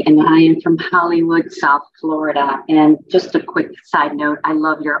Marley, and I am from Hollywood, South Florida. And just a quick side note, I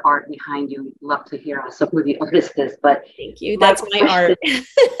love your art behind you. Love to hear also who the artist is. But thank you. That's my art.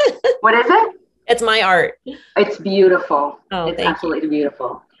 What is it? It's my art. It's beautiful. Oh, it's absolutely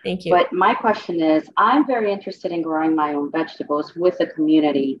beautiful. Thank you. But my question is, I'm very interested in growing my own vegetables with the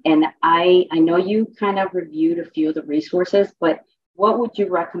community. And I know you kind of reviewed a few of the resources, but what would you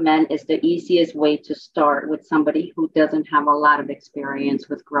recommend is the easiest way to start with somebody who doesn't have a lot of experience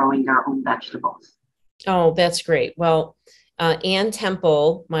with growing their own vegetables? Oh, that's great. Well, Ann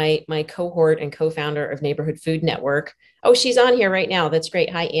Temple, my cohort and co-founder of Neighborhood Food Network. Oh, she's on here right now. That's great.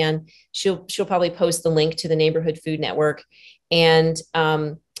 Hi, Ann. She'll probably post the link to the Neighborhood Food Network. And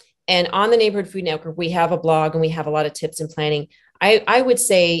on the Neighborhood Food Network, we have a blog and we have a lot of tips and planning. I would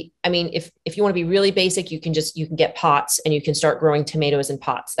say, I mean, if you want to be really basic, you can get pots and you can start growing tomatoes in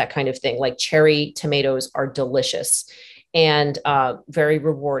pots, that kind of thing. Like cherry tomatoes are delicious and very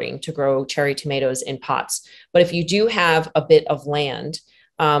rewarding to grow cherry tomatoes in pots. But if you do have a bit of land,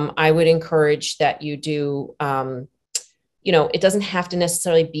 I would encourage that you do, it doesn't have to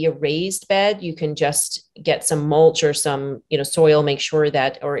necessarily be a raised bed. You can just get some mulch or some, soil, make sure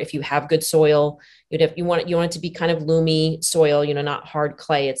that, or if you have good soil, you want it to be kind of loomy soil, not hard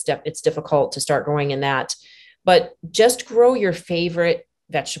clay. It's difficult to start growing in that, but just grow your favorite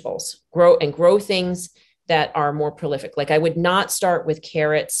vegetables, grow things that are more prolific. Like I would not start with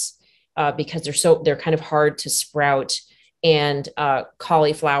carrots because they're kind of hard to sprout, and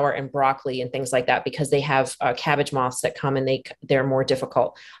cauliflower and broccoli and things like that, because they have cabbage moths that come and they're more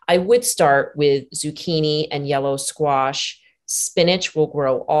difficult. I would start with zucchini and yellow squash. Spinach will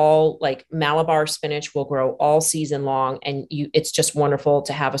grow like Malabar spinach will grow all season long. And it's just wonderful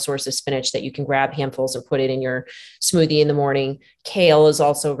to have a source of spinach that you can grab handfuls and put it in your smoothie in the morning. Kale is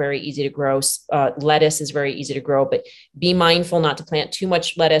also very easy to grow. Lettuce is very easy to grow, but be mindful not to plant too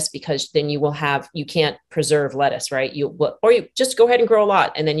much lettuce, because then you can't preserve lettuce, right? You just go ahead and grow a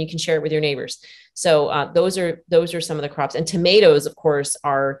lot and then you can share it with your neighbors. So those are some of the crops. And tomatoes, of course,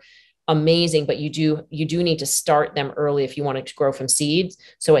 are amazing, but you do need to start them early if you want to grow from seeds.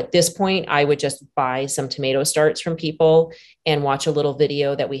 So at this point, I would just buy some tomato starts from people and watch a little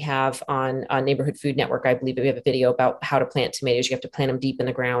video that we have on Neighborhood Food Network. I believe we have a video about how to plant tomatoes. You have to plant them deep in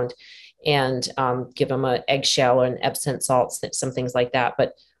the ground and give them an eggshell and Epsom salts, some things like that.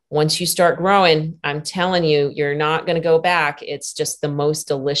 But once you start growing, I'm telling you, you're not going to go back. It's just the most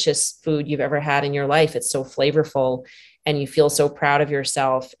delicious food you've ever had in your life. It's so flavorful and you feel so proud of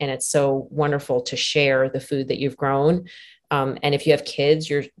yourself. And it's so wonderful to share the food that you've grown. And if you have kids,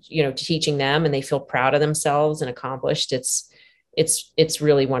 you're, teaching them and they feel proud of themselves and accomplished. It's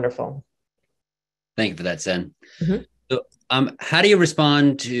really wonderful. Thank you for that, Zen. Mm-hmm. So, how do you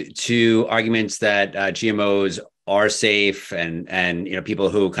respond to arguments that GMOs are safe and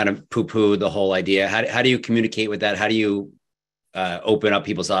people who kind of poo-poo the whole idea? How do you communicate with that? How do you open up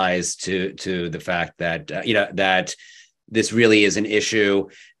people's eyes to the fact that that this really is an issue?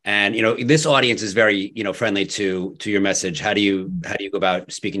 And this audience is very friendly to your message. How do you go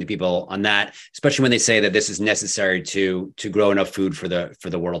about speaking to people on that, especially when they say that this is necessary to grow enough food for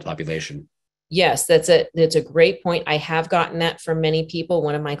the world population? Yes, that's a great point. I have gotten that from many people.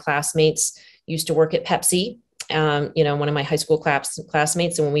 One of my classmates used to work at Pepsi. One of my high school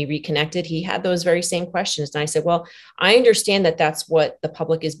classmates, and when we reconnected, he had those very same questions. And I said, well, I understand that that's what the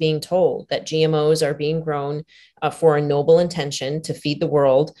public is being told, that GMOs are being grown for a noble intention to feed the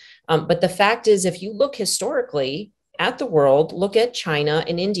world. But the fact is, if you look historically at the world, look at China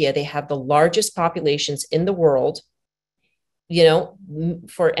and India, they have the largest populations in the world,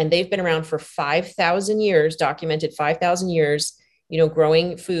 and they've been around for 5,000 years, documented 5,000 years,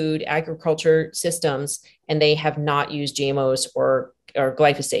 growing food, agriculture systems, and they have not used GMOs or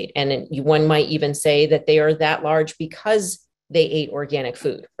glyphosate. And one might even say that they are that large because they ate organic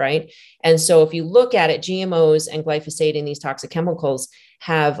food, right? And so if you look at it, GMOs and glyphosate and these toxic chemicals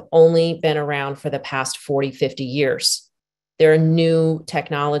have only been around for the past 40, 50 years. They're a new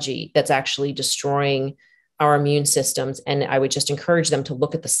technology that's actually destroying our immune systems. And I would just encourage them to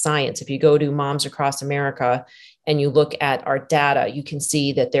look at the science. If you go to Moms Across America and you look at our data, you can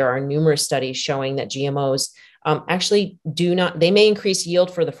see that there are numerous studies showing that GMOs actually they may increase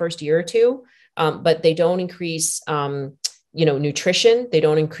yield for the first year or two, but they don't increase, nutrition. They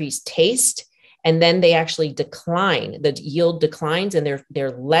don't increase taste. And then they actually decline. The yield declines and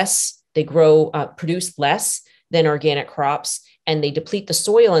they're less, they produce less than organic crops. And they deplete the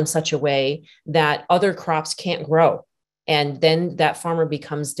soil in such a way that other crops can't grow. And then that farmer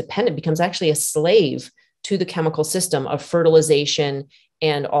becomes actually a slave to the chemical system of fertilization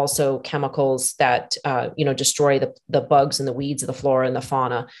and also chemicals that, destroy the bugs and the weeds of the flora and the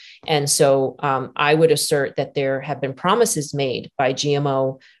fauna. And so I would assert that there have been promises made by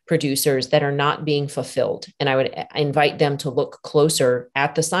GMO producers that are not being fulfilled. And I would invite them to look closer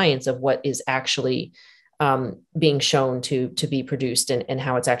at the science of what is actually being shown to be produced and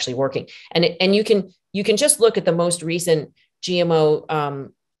how it's actually working. And you can just look at the most recent GMO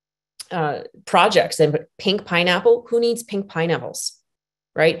projects. And pink pineapple, who needs pink pineapples,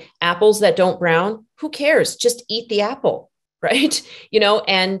 right? Apples that don't brown, who cares? Just eat the apple. right?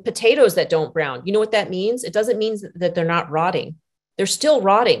 And potatoes that don't brown. You know what that means? It doesn't mean that they're not rotting. They're still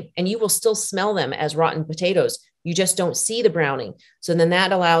rotting, and you will still smell them as rotten potatoes. You just don't see the browning. So then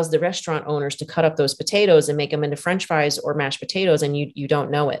that allows the restaurant owners to cut up those potatoes and make them into French fries or mashed potatoes, and you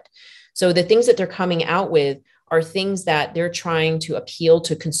don't know it. So the things that they're coming out with are things that they're trying to appeal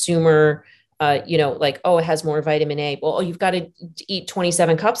to consumer, like, oh, it has more vitamin A. Well, you've got to eat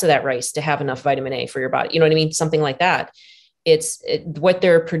 27 cups of that rice to have enough vitamin A for your body. You know what I mean? Something like that. What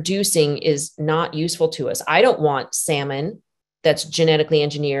they're producing is not useful to us. I don't want salmon that's genetically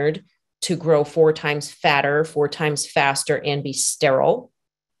engineered to grow 4 times fatter, 4 times faster, and be sterile.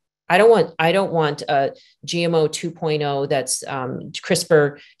 I don't want a GMO 2.0 that's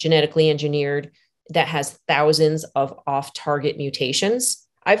CRISPR genetically engineered that has thousands of off-target mutations.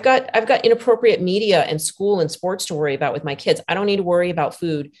 I've got inappropriate media and school and sports to worry about with my kids. I don't need to worry about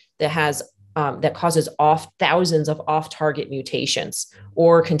food that has that causes thousands of off-target mutations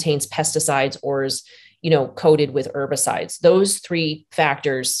or contains pesticides or is coated with herbicides. Those 3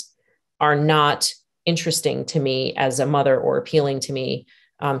 factors are not interesting to me as a mother or appealing to me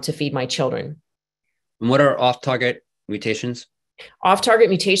to feed my children. And what are off-target mutations? Off-target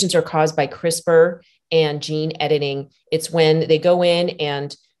mutations are caused by CRISPR and gene editing. It's when they go in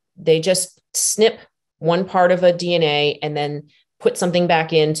and they just snip one part of a DNA and then put something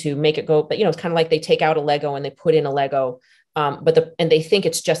back in to make it go. But it's kind of like they take out a Lego and they put in a Lego, and they think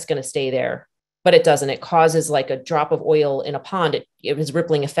it's just going to stay there, but it doesn't. It causes like a drop of oil in a pond. It has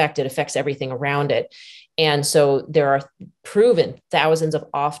rippling effect. It affects everything around it. And so there are proven thousands of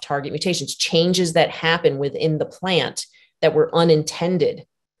off-target mutations, changes that happen within the plant that were unintended,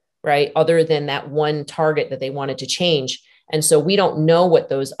 right? Other than that one target that they wanted to change. And so we don't know what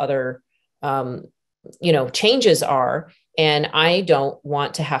those other, changes are. And I don't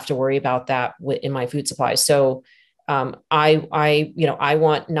want to have to worry about that in my food supply. So I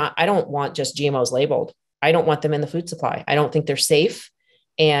don't want just GMOs labeled. I don't want them in the food supply. I don't think they're safe.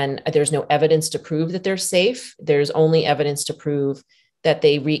 And there's no evidence to prove that they're safe. There's only evidence to prove that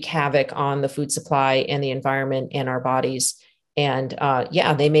they wreak havoc on the food supply and the environment and our bodies. And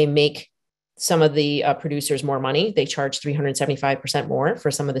they may make some of the producers more money. They charge 375% more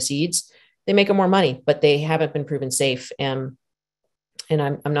for some of the seeds. They make them more money, but they haven't been proven safe. And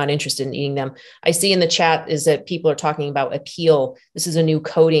I'm not interested in eating them. I see in the chat is that people are talking about appeal. This is a new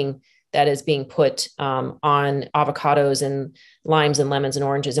coating that is being put on avocados and limes and lemons and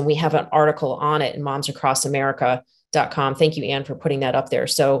oranges. And we have an article on it in momsacrossamerica.com. Thank you, Anne, for putting that up there.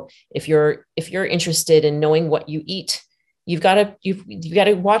 So if you're interested in knowing what you eat, you've got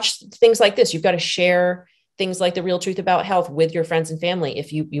to watch things like this. You've got to share things like The Real Truth About Health with your friends and family.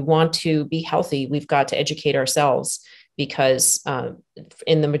 If you want to be healthy, we've got to educate ourselves, because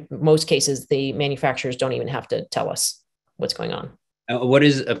in most cases, the manufacturers don't even have to tell us what's going on. What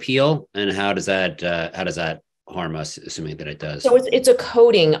is appeal, and how does that harm us, assuming that it does? So it's a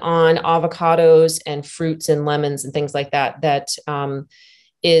coating on avocados and fruits and lemons and things like that.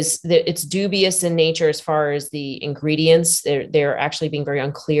 It's dubious in nature as far as the ingredients. They're actually being very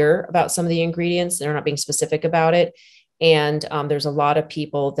unclear about some of the ingredients. They're not being specific about it. And there's a lot of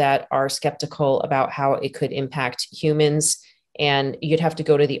people that are skeptical about how it could impact humans. And you'd have to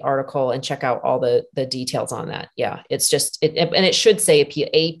go to the article and check out all the details on that. Yeah, it's just, and it should say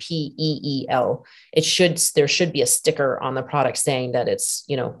APEEL. There should be a sticker on the product saying that it's,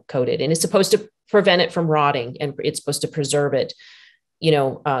 coated, and it's supposed to prevent it from rotting, and it's supposed to preserve it,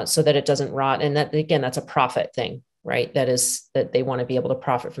 so that it doesn't rot. And that, again, that's a profit thing, right? That they want to be able to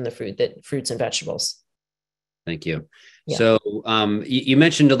profit from the fruits and vegetables. Thank you. Yeah. So you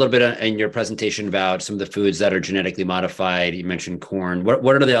mentioned a little bit in your presentation about some of the foods that are genetically modified. You mentioned corn. What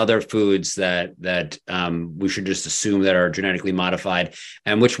are the other foods that we should just assume that are genetically modified,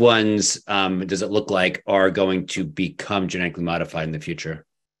 and which ones does it look like are going to become genetically modified in the future?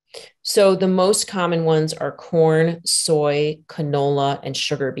 So the most common ones are corn, soy, canola, and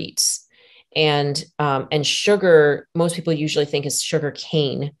sugar beets. And sugar, most people usually think is sugar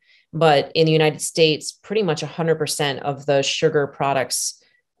cane. But in the United States, pretty much 100% of the sugar products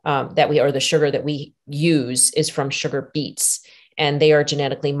the sugar that we use is from sugar beets, and they are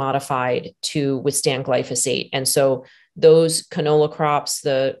genetically modified to withstand glyphosate. And so those canola crops,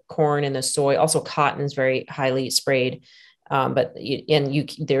 the corn and the soy, also cotton is very highly sprayed.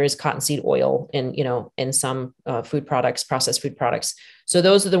 There is cottonseed oil in some food products, processed food products. So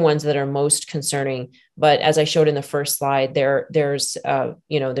those are the ones that are most concerning. But as I showed in the first slide, there's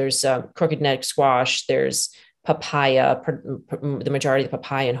crooked neck squash, there's papaya. The majority of the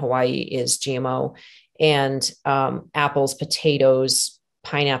papaya in Hawaii is GMO, and apples, potatoes,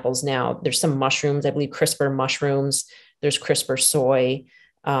 pineapples. Now there's some mushrooms, I believe CRISPR mushrooms there's CRISPR soy.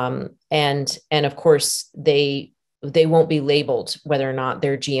 And of course they won't be labeled whether or not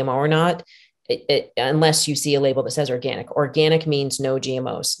they're GMO or not, unless you see a label that says organic. Organic means no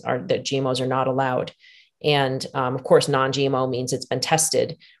GMOs, or that GMOs are not allowed. And of course, non-GMO means it's been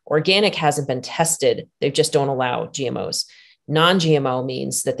tested. Organic hasn't been tested. They just don't allow GMOs. Non-GMO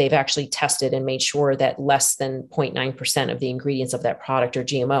means that they've actually tested and made sure that less than 0.9% of the ingredients of that product are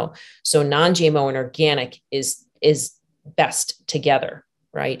GMO. So non-GMO and organic is best together,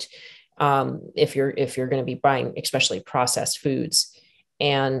 right? If you're going to be buying, especially processed foods.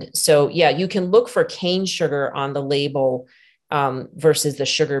 And so, yeah, you can look for cane sugar on the label versus the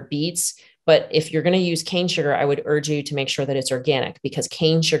sugar beets. But if you're going to use cane sugar, I would urge you to make sure that it's organic, because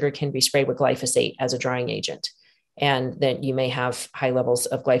cane sugar can be sprayed with glyphosate as a drying agent. And then you may have high levels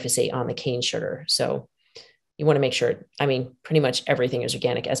of glyphosate on the cane sugar. So you want to make sure, I mean, pretty much everything is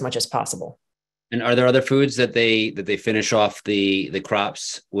organic as much as possible. And are there other foods that they finish off the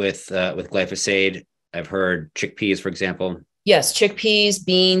crops with glyphosate? I've heard chickpeas, for example. Yes, chickpeas,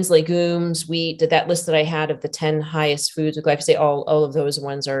 beans, legumes, wheat. That list that I had of the 10 highest foods with glyphosate, all of those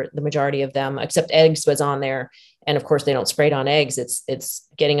ones are the majority of them, except eggs was on there. And of course, they don't spray it on eggs. It's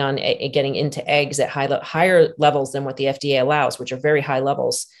getting into eggs at higher levels than what the FDA allows, which are very high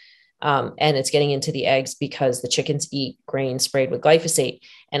levels. And it's getting into the eggs because the chickens eat grain sprayed with glyphosate.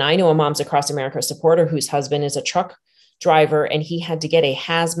 And I know a Moms Across America supporter whose husband is a truck driver, and he had to get a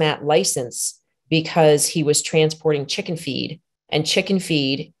hazmat license because he was transporting chicken feed, and chicken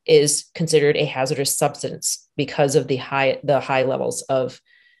feed is considered a hazardous substance because of the high levels of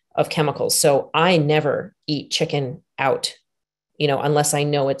chemicals. So I never eat chicken out, unless I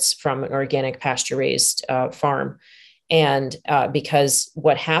know it's from an organic pasture raised farm. And because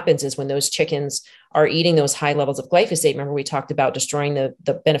what happens is when those chickens are eating those high levels of glyphosate, remember we talked about destroying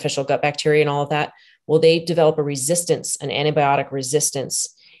the beneficial gut bacteria and all of that. Well, they develop an antibiotic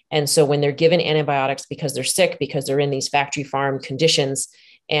resistance. And so when they're given antibiotics because they're sick, because they're in these factory farm conditions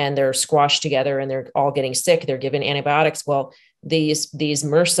and they're squashed together and they're all getting sick, they're given antibiotics. Well, these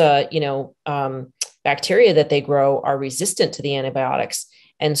MRSA, bacteria that they grow are resistant to the antibiotics.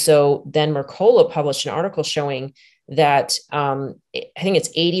 And so then Mercola published an article showing that I think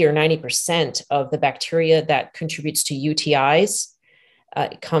it's 80 or 90% of the bacteria that contributes to UTIs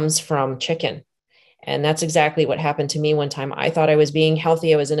comes from chicken. And that's exactly what happened to me one time. I thought I was being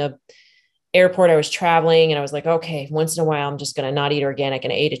healthy. I was in an airport. I was traveling and I was like, okay, once in a while, I'm just going to not eat organic.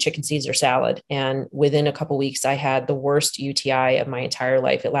 And I ate a chicken Caesar salad. And within a couple of weeks, I had the worst UTI of my entire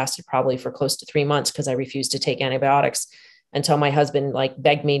life. It lasted probably for close to 3 months because I refused to take antibiotics until my husband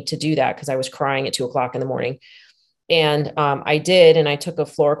begged me to do that because I was crying at 2:00 in the morning. And I did, and I took a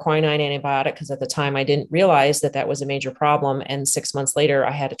fluoroquinine antibiotic because at the time I didn't realize that was a major problem. And 6 months later,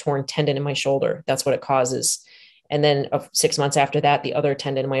 I had a torn tendon in my shoulder. That's what it causes. And then 6 months after that, the other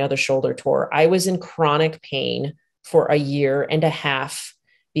tendon in my other shoulder tore. I was in chronic pain for a year and a half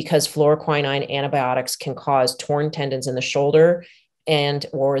because fluoroquinine antibiotics can cause torn tendons in the shoulder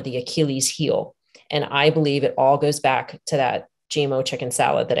or the Achilles heel. And I believe it all goes back to that GMO chicken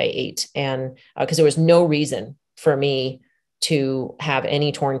salad that I ate. And because there was no reason for me to have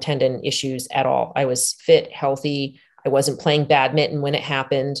any torn tendon issues at all. I was fit, healthy. I wasn't playing badminton when it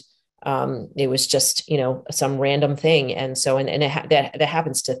happened. It was just, some random thing. And so, that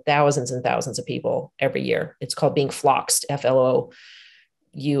happens to thousands and thousands of people every year. It's called being floxed, FLOUXXED.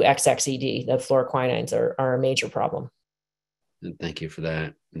 The fluoroquinines are a major problem. Thank you for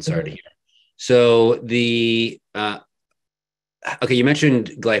that. I'm sorry to hear. So okay, you mentioned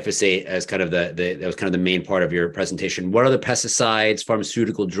glyphosate as kind of that was kind of the main part of your presentation. What other pesticides,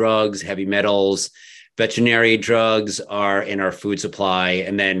 pharmaceutical drugs, heavy metals, veterinary drugs are in our food supply?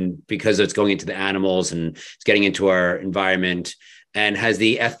 And then because it's going into the animals and it's getting into our environment, and has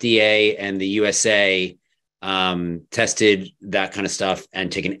the FDA and the USA tested that kind of stuff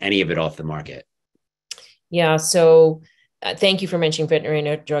and taken any of it off the market? Yeah. So thank you for mentioning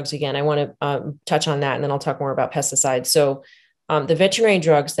veterinary drugs again. I want to touch on that, and then I'll talk more about pesticides. So the veterinary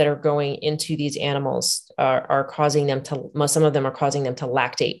drugs that are going into these animals are causing them some of them are causing them to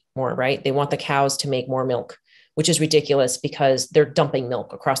lactate more, right? They want the cows to make more milk, which is ridiculous because they're dumping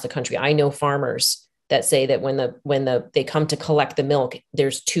milk across the country. I know farmers that say that when they come to collect the milk,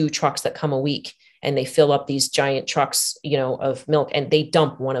 there's 2 trucks that come a week and they fill up these giant trucks, of milk, and they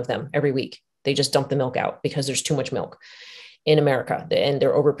dump one of them every week. They just dump the milk out because there's too much milk in America and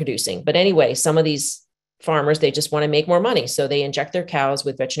they're overproducing. But anyway, some of these farmers, they just want to make more money. So they inject their cows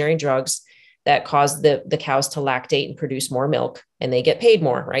with veterinary drugs that cause the cows to lactate and produce more milk, and they get paid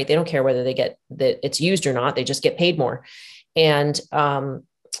more, right? They don't care whether it's used or not. They just get paid more. And there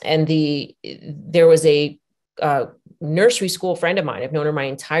was a nursery school friend of mine. I've known her my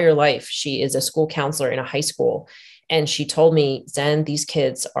entire life. She is a school counselor in a high school. And she told me, Zen, these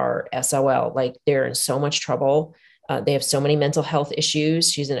kids are SOL, like they're in so much trouble. They have so many mental health issues.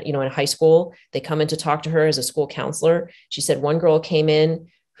 She's in high school. They come in to talk to her as a school counselor. She said one girl came in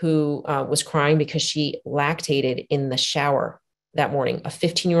who was crying because she lactated in the shower that morning. A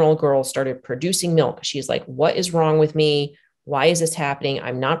 15-year-old girl started producing milk. She's like, what is wrong with me? Why is this happening?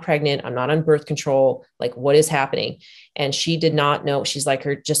 I'm not pregnant. I'm not on birth control. Like, what is happening? And she did not know. She's like,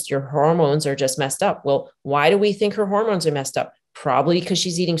 your hormones are just messed up. Well, why do we think her hormones are messed up? Probably because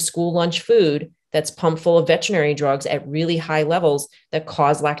she's eating school lunch food that's pumped full of veterinary drugs at really high levels that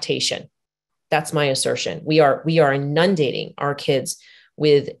cause lactation. That's my assertion. We are inundating our kids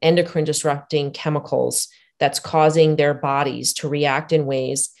with endocrine disrupting chemicals that's causing their bodies to react in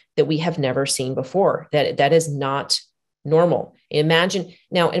ways that we have never seen before. That is not normal.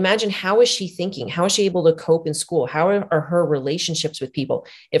 Imagine how is she thinking? How is she able to cope in school? How are her relationships with people?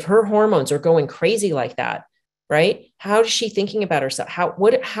 If her hormones are going crazy like that, right? How is she thinking about herself?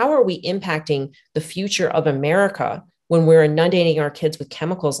 How are we impacting the future of America when we're inundating our kids with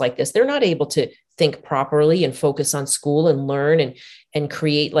chemicals like this? They're not able to think properly and focus on school and learn and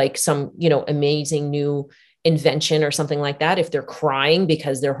create like some, amazing new invention or something like that if they're crying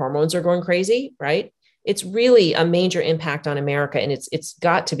because their hormones are going crazy, right? It's really a major impact on America, and it's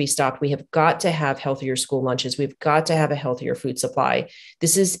got to be stopped. We have got to have healthier school lunches. We've got to have a healthier food supply.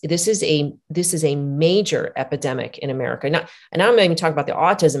 This is a major epidemic in America. And I'm not even talking about the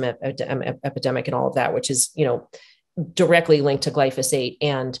autism epidemic and all of that, which is directly linked to glyphosate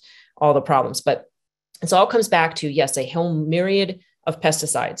and all the problems. But it all comes back to, yes, a whole myriad of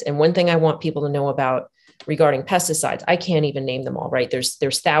pesticides. And one thing I want people to know about regarding pesticides, I can't even name them all, right?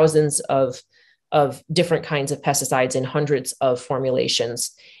 There's thousands of different kinds of pesticides in hundreds of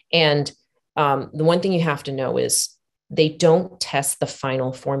formulations. And the one thing you have to know is they don't test the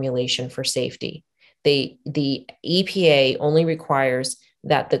final formulation for safety. The EPA only requires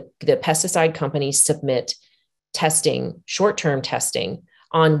that the pesticide companies submit testing, short-term testing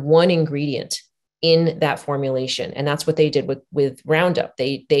on one ingredient in that formulation. And that's what they did with Roundup.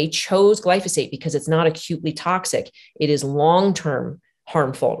 They chose glyphosate because it's not acutely toxic. It is long-term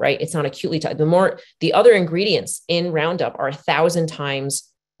harmful, right? It's not acutely toxic. The other ingredients in Roundup are 1,000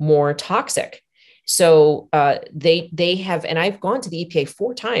 times more toxic. So they have, and I've gone to the EPA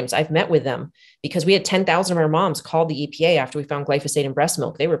 4 times. I've met with them because we had 10,000 of our moms call the EPA after we found glyphosate in breast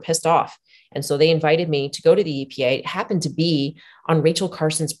milk. They were pissed off. And so they invited me to go to the EPA. It happened to be on Rachel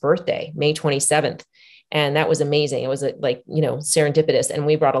Carson's birthday, May 27th. And that was amazing. It was serendipitous. And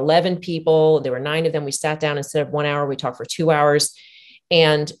we brought 11 people. There were 9 of them. We sat down instead of 1 hour. We talked for 2 hours.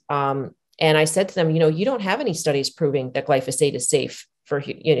 And I said to them, you don't have any studies proving that glyphosate is safe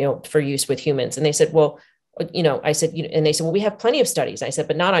for use with humans. And they said, well, I said, and they said, well, we have plenty of studies. I said,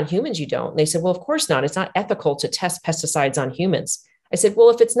 but not on humans, you don't. And they said, well, of course not. It's not ethical to test pesticides on humans. I said, well,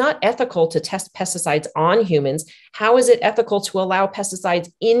 if it's not ethical to test pesticides on humans, how is it ethical to allow pesticides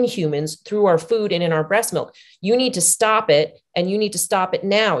in humans through our food and in our breast milk? You need to stop it, and you need to stop it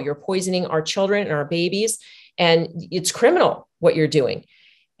now. You're poisoning our children and our babies, and it's criminal what you're doing.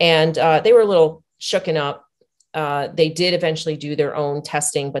 And they were a little shooken up. They did eventually do their own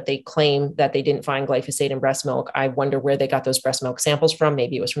testing, but they claim that they didn't find glyphosate in breast milk. I wonder where they got those breast milk samples from.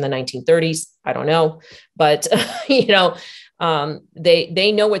 Maybe it was from the 1930s. I don't know. But,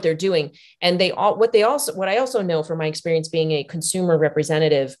 they know what they're doing. And what I also know from my experience being a consumer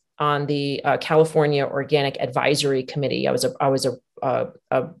representative on the California Organic Advisory Committee, I was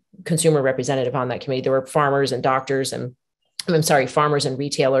a consumer representative on that committee. There were farmers and doctors farmers and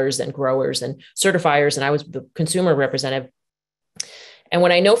retailers and growers and certifiers. And I was the consumer representative. And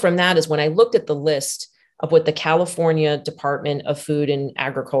what I know from that is when I looked at the list of what the California Department of Food and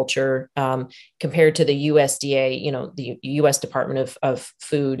Agriculture compared to the USDA, the U.S. Department of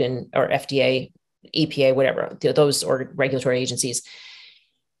Food or FDA, EPA, whatever, those or regulatory agencies,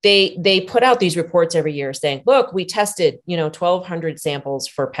 they put out these reports every year saying, look, we tested, 1,200 samples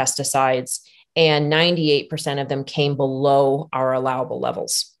for pesticides, and 98% of them came below our allowable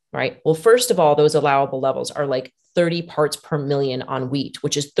levels, right? Well, first of all, those allowable levels are like 30 parts per million on wheat,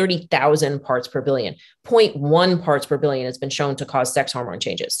 which is 30,000 parts per billion. 0.1 parts per billion has been shown to cause sex hormone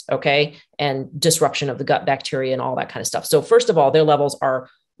changes, okay? And disruption of the gut bacteria and all that kind of stuff. So first of all, their levels are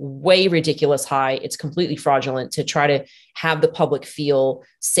way ridiculous high. It's completely fraudulent to try to have the public feel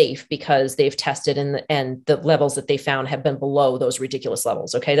safe because they've tested and the levels that they found have been below those ridiculous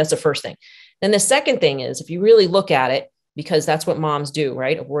levels. Okay. That's the first thing. Then the second thing is, if you really look at it, because that's what moms do,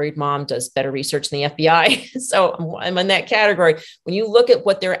 right? A worried mom does better research than the FBI. So I'm in that category. When you look at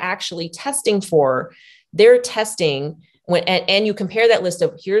what they're actually testing for, they're testing and you compare that list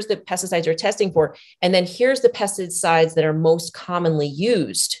of here's the pesticides they're testing for, and then here's the pesticides that are most commonly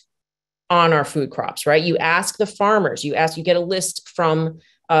used on our food crops, right? You ask the farmers, you get a list from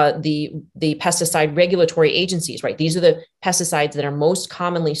the pesticide regulatory agencies, right? These are the pesticides that are most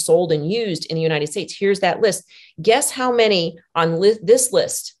commonly sold and used in the United States. Here's that list. Guess how many on this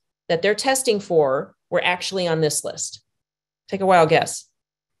list that they're testing for were actually on this list? Take a wild guess.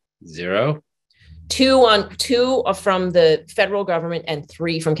 0. 2 from the federal government and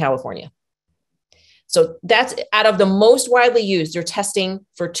 3 from California. So that's out of the most widely used, they're testing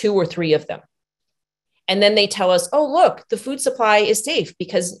for 2 or 3 of them. And then they tell us, oh, look, the food supply is safe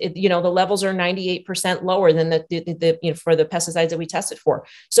because the levels are 98% lower than the for the pesticides that we tested for.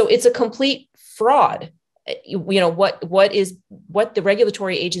 So it's a complete fraud. What the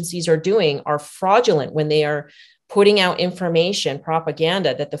regulatory agencies are doing are fraudulent when they are putting out information,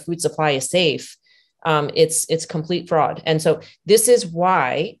 propaganda that the food supply is safe. It's complete fraud. And so this is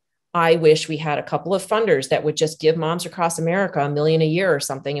why I wish we had a couple of funders that would just give moms across America $1 million a year or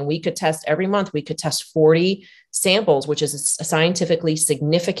something. And we could test every month, we could test 40 samples, which is a scientifically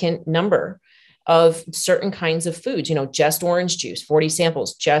significant number of certain kinds of foods, just orange juice, 40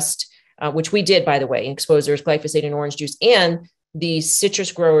 samples, which we did, by the way, expose there's glyphosate in orange juice. And the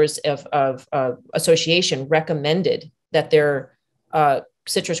Citrus Growers of Association recommended that their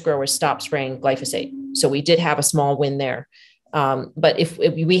citrus growers stop spraying glyphosate. So we did have a small win there. But if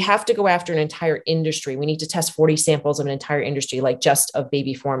we have to go after an entire industry, we need to test 40 samples of an entire industry, like just of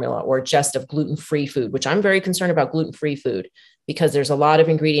baby formula or just of gluten-free food, which I'm very concerned about gluten-free food because there's a lot of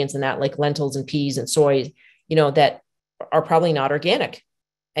ingredients in that, like lentils and peas and soy, that are probably not organic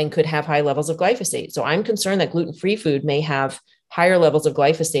and could have high levels of glyphosate. So I'm concerned that gluten-free food may have higher levels of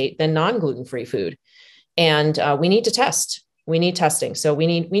glyphosate than non-gluten-free food. And we need to test. We need testing. So we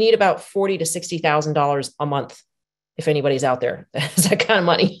need about $40,000 to $60,000 a month. If anybody's out there that has that kind of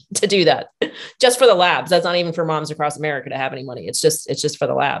money to do that, just for the labs. That's not even for moms across America to have any money. It's just for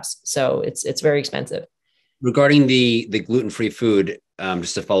the labs. So it's very expensive. Regarding the gluten-free food,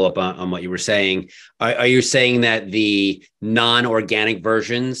 just to follow up on what you were saying, are you saying that the non-organic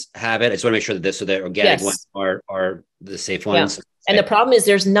versions have it? I just want to make sure that so the organic ones are the safe ones. Yeah. And the problem is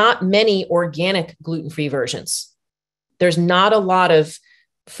there's not many organic gluten-free versions. There's not a lot of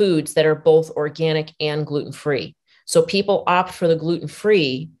foods that are both organic and gluten-free. So people opt for the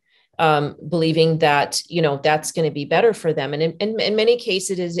gluten-free, believing that, that's going to be better for them. And in many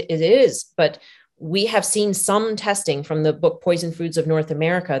cases it is, but we have seen some testing from the book Poison Foods of North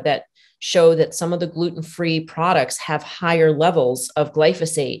America that show that some of the gluten-free products have higher levels of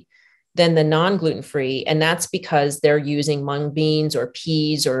glyphosate than the non-gluten-free. And that's because they're using mung beans or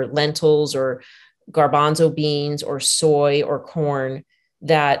peas or lentils or garbanzo beans or soy or corn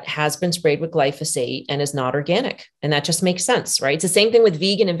that has been sprayed with glyphosate and is not organic. And that just makes sense, right? It's the same thing with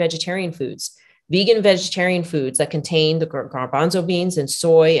vegan and vegetarian foods. Vegan and vegetarian foods that contain the garbanzo beans and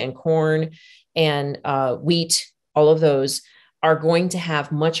soy and corn and wheat, all of those are going to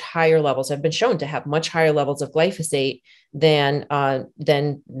have much higher levels, have been shown to have much higher levels of glyphosate than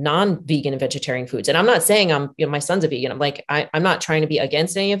non-vegan and vegetarian foods. And I'm not saying my son's a vegan. I'm not trying to be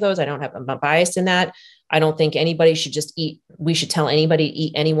against any of those. I'm not biased in that. I don't think anybody should we should tell anybody to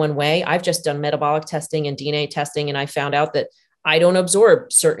eat any one way. I've just done metabolic testing and DNA testing, and I found out that I don't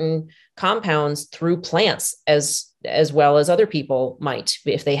absorb certain compounds through plants as well as other people might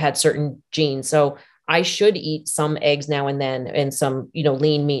if they had certain genes. So I should eat some eggs now and then and some,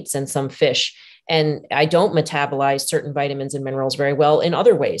 lean meats and some fish. And I don't metabolize certain vitamins and minerals very well in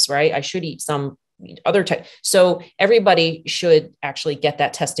other ways, right? I should eat some other type. So everybody should actually get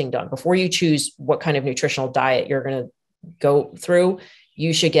that testing done before you choose what kind of nutritional diet you're going to go through.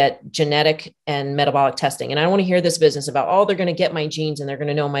 You should get genetic and metabolic testing. And I don't want to hear this business about, they're going to get my genes and they're going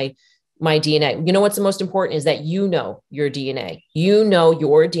to know my DNA. You know, what's the most important is that you know your DNA,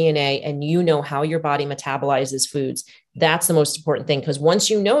 and you know how your body metabolizes foods. That's the most important thing. Because once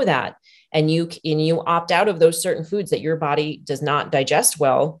you know that, and you opt out of those certain foods that your body does not digest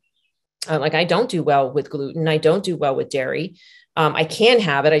well, like I don't do well with gluten. I don't do well with dairy. I can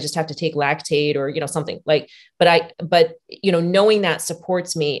have it. I just have to take lactate or, something like, but knowing that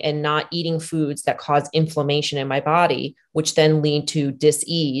supports me and not eating foods that cause inflammation in my body, which then lead to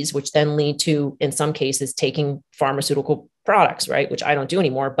dis-ease, which then lead to, in some cases, taking pharmaceutical products, right? Which I don't do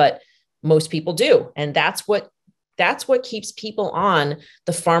anymore, but most people do. And that's what keeps people on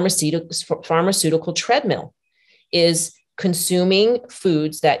the pharmaceutical treadmill, is consuming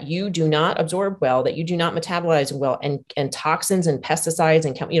foods that you do not absorb well, that you do not metabolize well, and toxins and pesticides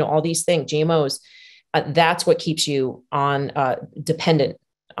and all these things, GMOs. That's what keeps you on dependent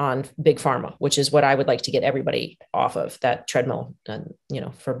on big pharma, which is what I would like to get everybody off of, that treadmill,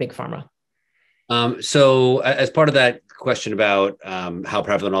 for big pharma. So as part of that question about how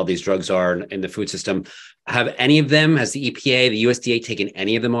prevalent all these drugs are in the food system, has the EPA, the USDA taken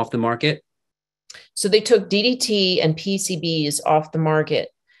any of them off the market? So they took DDT and PCBs off the market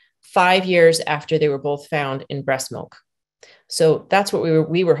 5 years after they were both found in breast milk. So that's what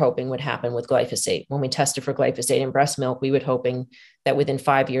we were hoping would happen with glyphosate. When we tested for glyphosate in breast milk, we were hoping that within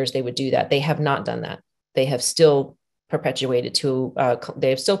 5 years they would do that. They have not done that. They have still they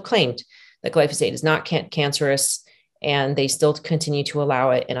have still claimed that glyphosate is not cancerous, and they still continue to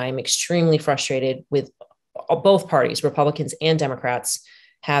allow it. And I'm extremely frustrated with both parties, Republicans and Democrats,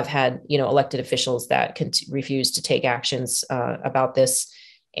 have had, elected officials that refuse to take actions about this.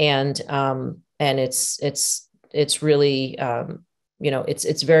 And it's really,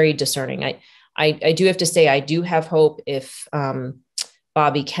 it's very discerning. I do have to say, I do have hope if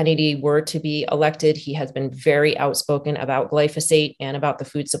Bobby Kennedy were to be elected. He has been very outspoken about glyphosate and about the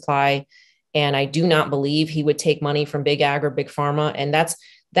food supply. And I do not believe he would take money from big ag or big pharma. And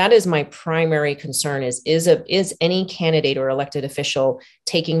that is my primary concern is any candidate or elected official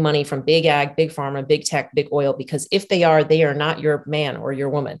taking money from big ag, big pharma, big tech, big oil? Because if they are not your man or your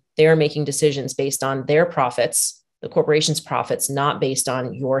woman. They are making decisions based on their profits, the corporation's profits, not based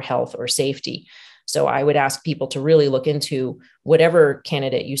on your health or safety. So I would ask people to really look into whatever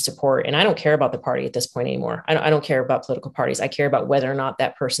candidate you support. And I don't care about the party at this point anymore. I don't care about political parties. I care about whether or not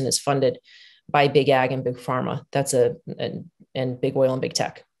that person is funded by big ag and big pharma. And big oil and big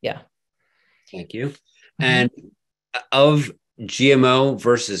tech. Yeah. Thank you. Mm-hmm. And of GMO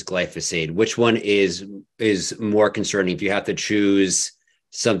versus glyphosate, which one is more concerning if you have to choose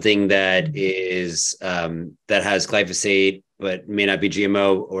something that is that has glyphosate but may not be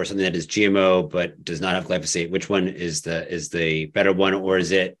GMO, or something that is GMO but does not have glyphosate? Which one is the better one, or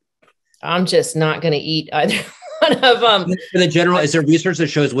is it? I'm just not going to eat either one of them. For the general, is there research that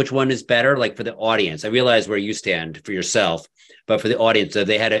shows which one is better? Like for the audience, I realize where you stand for yourself, but for the audience, if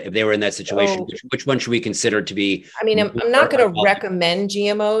they were in that situation, which one should we consider to be? I mean, I'm not going to recommend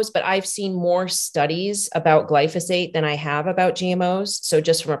GMOs, but I've seen more studies about glyphosate than I have about GMOs. So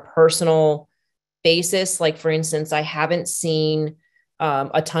just from a personal basis, like for instance, I haven't seen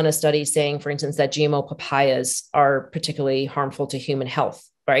a ton of studies saying, for instance, that GMO papayas are particularly harmful to human health,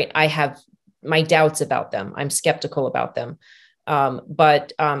 right? I have my doubts about them. I'm skeptical about them.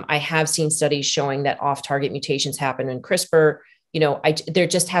 But I have seen studies showing that off-target mutations happen in CRISPR. There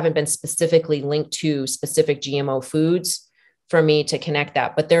just haven't been specifically linked to specific GMO foods for me to connect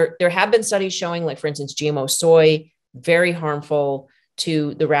that. But there have been studies showing, like, for instance, GMO soy, very harmful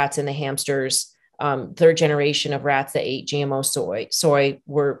to the rats and the hamsters. Third generation of rats that ate GMO soy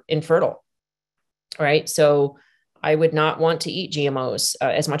were infertile, right? So I would not want to eat GMOs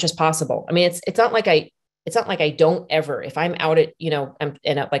as much as possible. I mean, it's not like I don't ever, if I'm out at,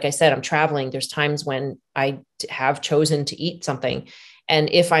 like I said, I'm traveling, there's times when I have chosen to eat something. And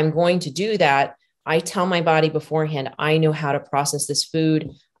if I'm going to do that, I tell my body beforehand, I know how to process this food.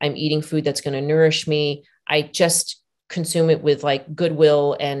 I'm eating food that's going to nourish me. I just consume it with like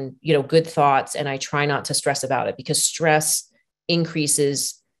goodwill and, good thoughts. And I try not to stress about it, because stress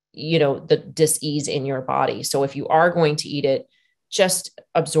increases, the dis-ease in your body. So if you are going to eat it, just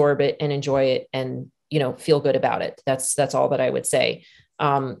absorb it and enjoy it and, feel good about it. That's all that I would say.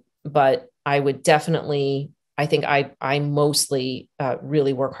 But I would definitely, I think I mostly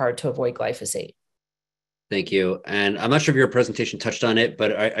really work hard to avoid glyphosate. Thank you. And I'm not sure if your presentation touched on it,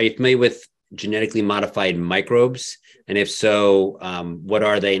 but are you familiar with genetically modified microbes? And if so, what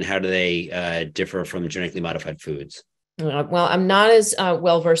are they and how do they differ from genetically modified foods? Well, I'm not as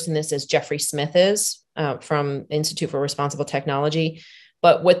well-versed in this as Jeffrey Smith is from Institute for Responsible Technology.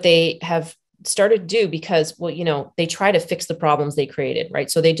 But what they have started to do, because, they try to fix the problems they created, right?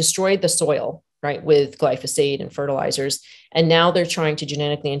 So they destroyed the soil, right, with glyphosate and fertilizers. And now they're trying to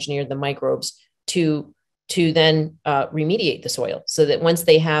genetically engineer the microbes to then remediate the soil, so that once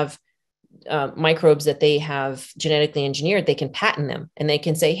they have microbes that they have genetically engineered, they can patent them and they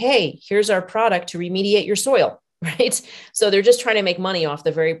can say, hey, here's our product to remediate your soil, right? So they're just trying to make money off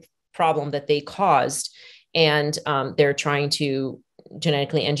the very problem that they caused. And they're trying to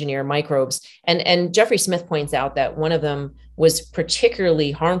genetically engineer microbes. And Jeffrey Smith points out that one of them was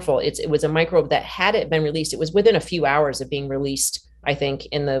particularly harmful. It was a microbe that, had it been released, it was within a few hours of being released, I think,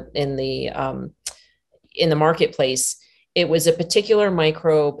 in the marketplace. It was a particular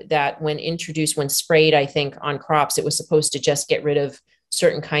microbe that when sprayed, I think, on crops, it was supposed to just get rid of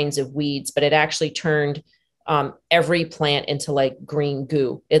certain kinds of weeds, but it actually turned every plant into like green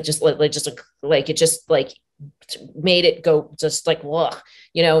goo. It just made it go just like, ugh,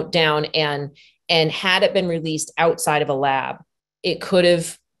 down. And had it been released outside of a lab, it could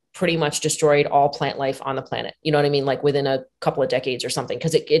have pretty much destroyed all plant life on the planet. You know what I mean? Like within a couple of decades or something,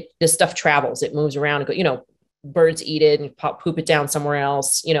 because this stuff travels, it moves around, birds eat it and poop it down somewhere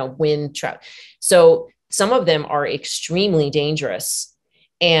else, wind trap. So some of them are extremely dangerous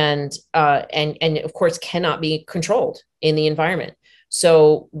and of course cannot be controlled in the environment.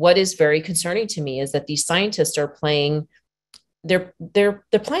 So what is very concerning to me is that these scientists are playing, they're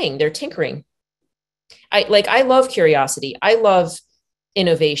tinkering. I love curiosity. I love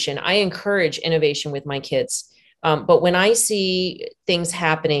innovation. I encourage innovation with my kids. But when I see things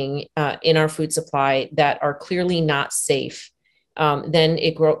happening in our food supply that are clearly not safe, then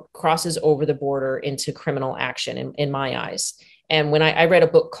it crosses over the border into criminal action in my eyes. And when I read a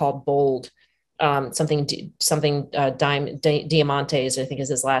book called Bold, Diamantes, I think is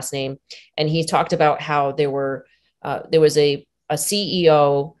his last name. And he talked about how there was a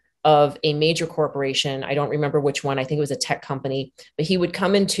CEO of a major corporation. I don't remember which one. I think it was a tech company, but he would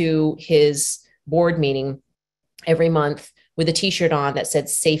come into his board meeting every month with a t-shirt on that said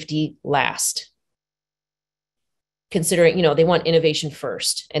safety last. Considering, they want innovation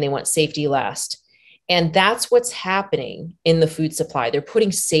first and they want safety last. And that's what's happening in the food supply. They're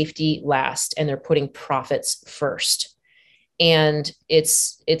putting safety last and they're putting profits first. And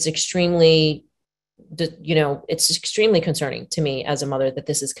it's extremely concerning to me as a mother that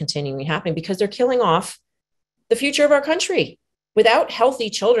this is continuing happening, because they're killing off the future of our country. Without healthy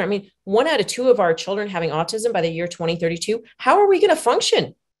children, I mean, 1 out of 2 of our children having autism by the year 2032, how are we going to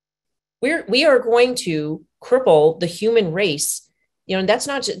function? We are going to cripple the human race. And that's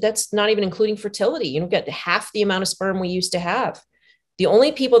not even including fertility. You don't get half the amount of sperm we used to have. The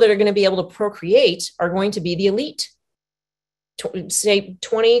only people that are going to be able to procreate are going to be the elite. Say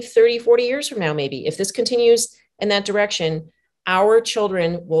 20, 30, 40 years from now, maybe, if this continues in that direction, our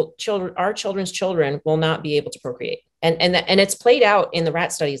children's children will not be able to procreate. And it's played out in the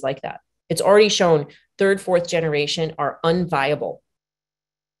rat studies like that. It's already shown 3rd, 4th generation are unviable.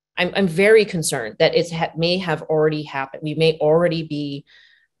 I'm very concerned that may have already happened. We may already be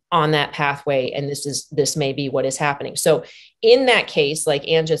on that pathway, and this may be what is happening. So in that case, like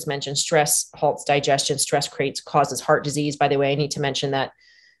Ann just mentioned, stress halts digestion, stress causes heart disease. By the way, I need to mention that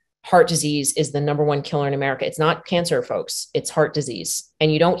heart disease is the #1 killer in America. It's not cancer, folks. It's heart disease.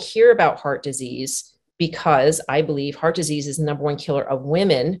 And you don't hear about heart disease because I believe heart disease is the #1 killer of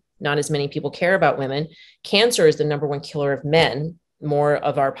women. Not as many people care about women. Cancer is the #1 killer of men. More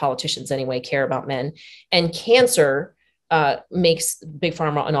of our politicians anyway care about men. And cancer makes Big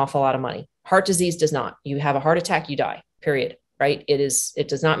Pharma an awful lot of money. Heart disease does not. You have a heart attack, you die, period, right? It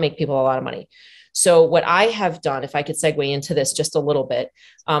does not make people a lot of money. So what I have done, if I could segue into this just a little bit,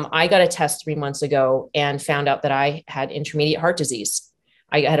 I got a test 3 months ago and found out that I had intermediate heart disease.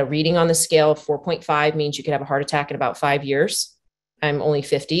 I had a reading on the scale of 4.5, means you could have a heart attack in about 5 years. I'm only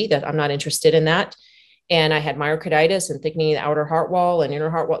 50, that I'm not interested in that. And I had myocarditis and thickening of the outer heart wall and inner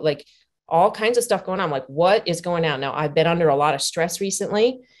heart wall, like all kinds of stuff going on. I'm like, what is going on? Now, I've been under a lot of stress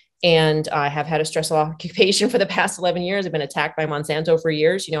recently, and I have had a stressful occupation for the past 11 years. I've been attacked by Monsanto for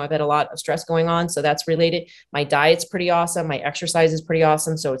years. I've had a lot of stress going on. So that's related. My diet's pretty awesome. My exercise is pretty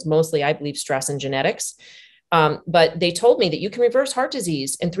awesome. So it's mostly, I believe, stress and genetics. But they told me that you can reverse heart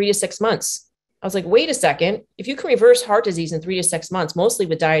disease in 3 to 6 months. I was like, wait a second. If you can reverse heart disease in 3 to 6 months, mostly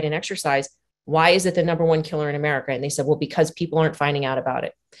with diet and exercise, why is it the #1 killer in America? And they said, well, because people aren't finding out about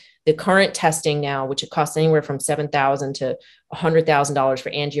it. The current testing now, which it costs anywhere from $7,000 to $100,000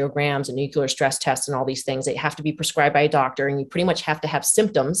 for angiograms and nuclear stress tests and all these things, they have to be prescribed by a doctor, and you pretty much have to have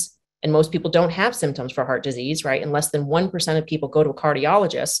symptoms. And most people don't have symptoms for heart disease, right? And less than 1% of people go to a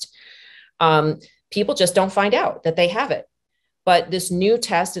cardiologist. People just don't find out that they have it. But this new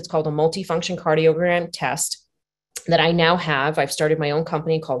test, it's called a multifunction cardiogram test, that I now have. I've started my own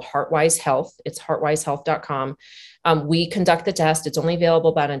company called Heartwise Health. It's heartwisehealth.com. We conduct the test. It's only available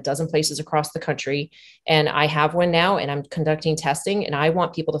about a dozen places across the country. And I have one now, and I'm conducting testing. And I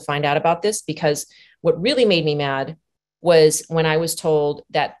want people to find out about this, because what really made me mad was when I was told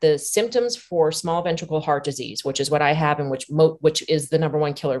that the symptoms for small ventricular heart disease, which is what I have and which is the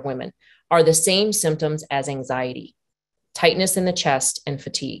 #1 killer of women, are the same symptoms as anxiety, tightness in the chest, and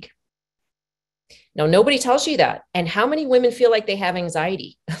fatigue. Now, nobody tells you that. And how many women feel like they have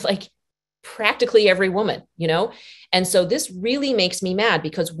anxiety? Like practically every woman, And so this really makes me mad,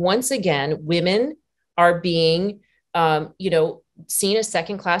 because once again, women are being, seen as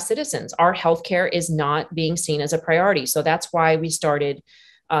second-class citizens. Our healthcare is not being seen as a priority. So that's why we started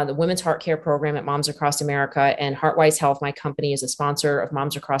the Women's Heart Care Program at Moms Across America, and Heartwise Health, my company, is a sponsor of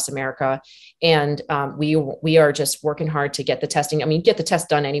Moms Across America. And we are just working hard to get the testing. I mean, get the test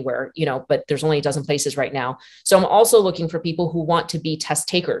done anywhere, but there's only a dozen places right now. So I'm also looking for people who want to be test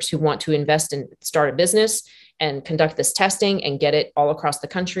takers, who want to invest and start a business and conduct this testing and get it all across the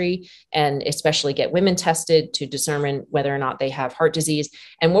country, and especially get women tested to determine whether or not they have heart disease.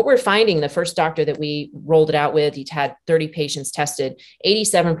 And what we're finding, the first doctor that we rolled it out with, he had 30 patients tested,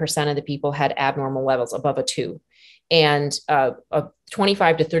 87% of the people had abnormal levels above a 2. And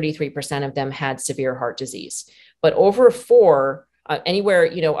 25 to 33% of them had severe heart disease. But over a 4, anywhere,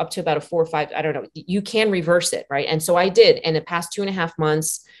 up to about a 4 or 5, I don't know, you can reverse it, right? And so I did. In the past 2.5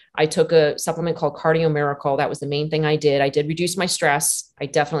 months, I took a supplement called Cardio Miracle. That was the main thing I did. I did reduce my stress. I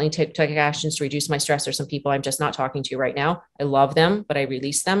definitely took actions to reduce my stress. There's some people I'm just not talking to right now. I love them, but I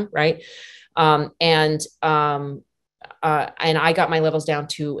release them, right? And I got my levels down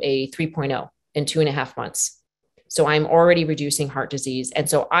to a 3.0 in 2.5 months. So I'm already reducing heart disease. And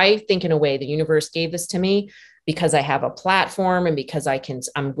so I think, in a way, the universe gave this to me because I have a platform, and because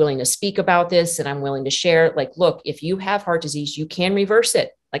I'm willing to speak about this, and I'm willing to share, like, look, if you have heart disease, you can reverse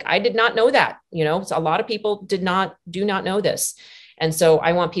it. Like, I did not know that, so a lot of people do not know this. And so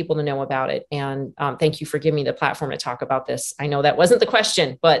I want people to know about it. And thank you for giving me the platform to talk about this. I know that wasn't the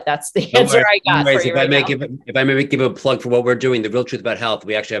question, but that's the answer I got for you right now. If I may give a plug for what we're doing, The Real Truth About Health,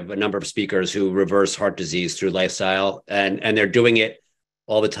 we actually have a number of speakers who reverse heart disease through lifestyle, and they're doing it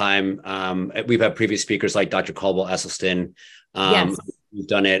all the time. We've had previous speakers like Dr. Caldwell Esselstyn. Yes. We've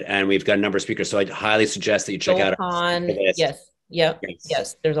done it, and we've got a number of speakers. So I highly suggest that you check out our list. Yes. Yep.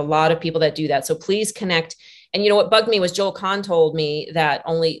 Yes. There's a lot of people that do that. So please connect. And what bugged me was Joel Kahn told me that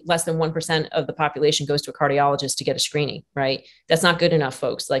only less than 1% of the population goes to a cardiologist to get a screening, right? That's not good enough,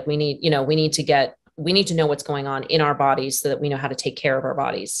 folks. Like, we need to know what's going on in our bodies so that we know how to take care of our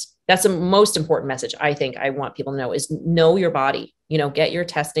bodies. That's the most important message I think I want people to know, is know your body, get your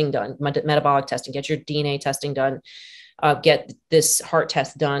testing done, metabolic testing, get your DNA testing done, get this heart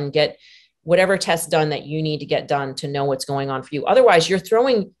test done, get whatever test done that you need to get done to know what's going on for you. Otherwise, you're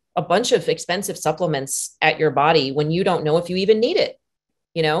throwing a bunch of expensive supplements at your body when you don't know if you even need it,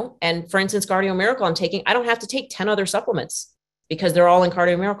 And for instance, Cardio Miracle, I don't have to take 10 other supplements because they're all in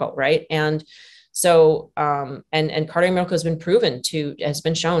Cardio Miracle, right? And so, and Cardio Miracle has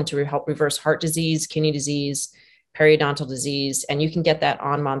been shown to help reverse heart disease, kidney disease, periodontal disease, and you can get that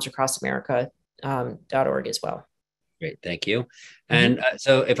on momsacrossamerica.org as well. Great, thank you. And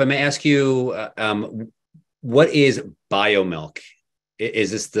so, if I may ask you, what is biomilk?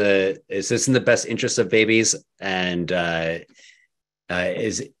 Is this in the best interest of babies? And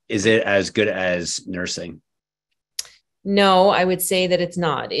is it as good as nursing? No, I would say that it's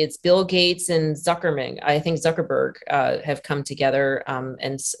not. It's Bill Gates and Zuckerberg have come together, and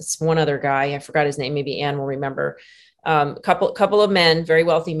it's one other guy. I forgot his name. Maybe Anne will remember. Couple of men, very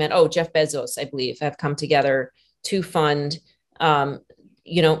wealthy men. Oh, Jeff Bezos, I believe, have come together to fund,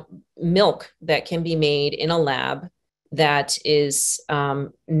 milk that can be made in a lab that is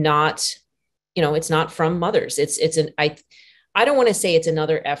not, it's not from mothers. I don't want to say it's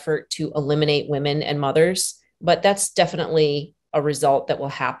another effort to eliminate women and mothers, but that's definitely a result that will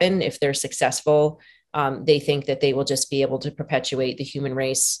happen if they're successful. They think that they will just be able to perpetuate the human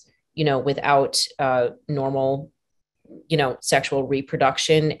race, without normal, sexual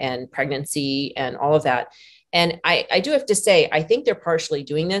reproduction and pregnancy and all of that. And I do have to say, I think they're partially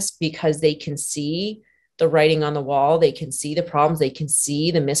doing this because they can see the writing on the wall. They can see the problems. They can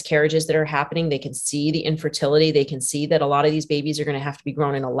see the miscarriages that are happening. They can see the infertility. They can see that a lot of these babies are going to have to be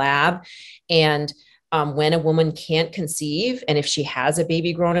grown in a lab. And when a woman can't conceive, and if she has a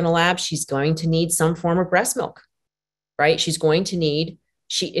baby grown in a lab, she's going to need some form of breast milk, right? She's going to need,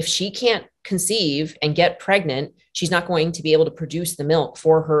 if she can't conceive and get pregnant, she's not going to be able to produce the milk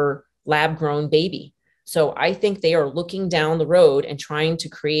for her lab grown baby. So I think they are looking down the road and trying to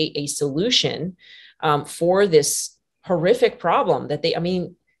create a solution for this horrific problem that they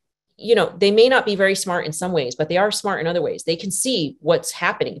may not be very smart in some ways, but they are smart in other ways. They can see what's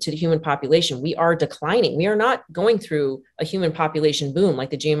happening to the human population. We are declining. We are not going through a human population boom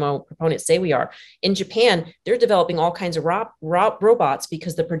like the GMO proponents say we are. In Japan, they're developing all kinds of robots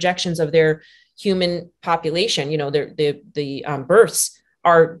because the projections of their human population, the births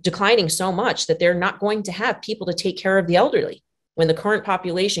are declining so much that they're not going to have people to take care of the elderly. When the current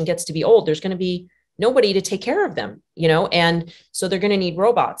population gets to be old, there's going to be nobody to take care of them, and so they're going to need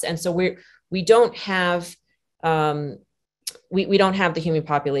robots. And so we don't have we don't have the human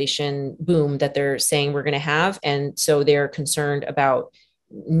population boom that they're saying we're going to have. And so they're concerned about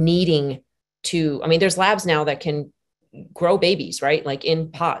needing to, there's labs now that can grow babies, right? Like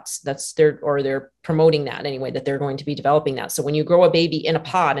in pots. They're promoting that anyway, that they're going to be developing that. So when you grow a baby in a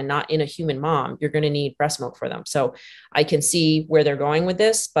pot and not in a human mom, you're going to need breast milk for them. So I can see where they're going with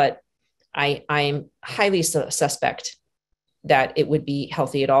this, but I'm highly suspect that it would be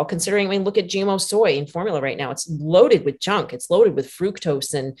healthy at all, considering, I mean, look at GMO soy in formula right now. It's loaded with junk. It's loaded with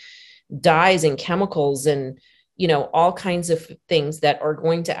fructose and dyes and chemicals and, all kinds of things that are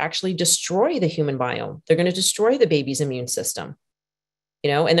going to actually destroy the human biome. They're going to destroy the baby's immune system,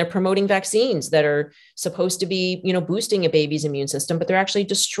 and they're promoting vaccines that are supposed to be, boosting a baby's immune system, but they're actually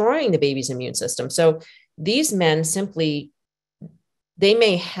destroying the baby's immune system. So these men simply, they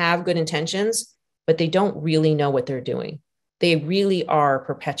may have good intentions, but they don't really know what they're doing. They really are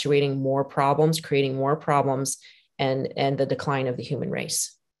perpetuating more problems, creating more problems, and the decline of the human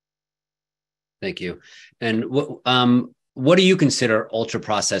race. Thank you. And what do you consider ultra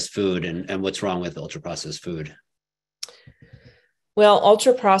processed food, and what's wrong with ultra processed food? Well,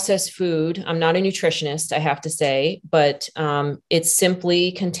 ultra processed food, I'm not a nutritionist, I have to say, but it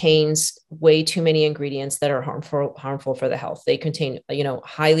simply contains way too many ingredients that are harmful for the health. They contain,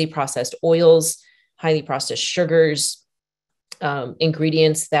 highly processed oils, highly processed sugars,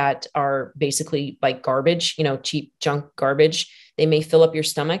 ingredients that are basically like garbage, cheap junk garbage. They may fill up your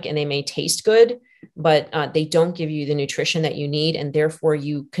stomach and they may taste good, but they don't give you the nutrition that you need. And therefore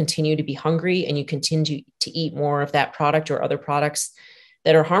you continue to be hungry and you continue to eat more of that product or other products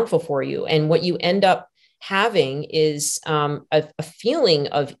that are harmful for you. And what you end up having is a feeling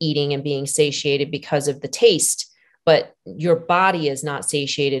of eating and being satiated because of the taste, but your body is not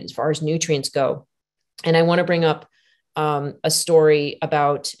satiated as far as nutrients go. And I want to bring up a story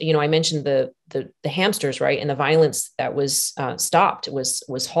about, I mentioned the hamsters, right? And the violence that was stopped,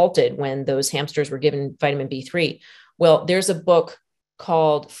 was halted when those hamsters were given vitamin B3. Well, there's a book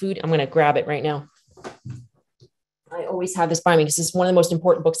called Food. I'm going to grab it right now. I always have this by me because it's one of the most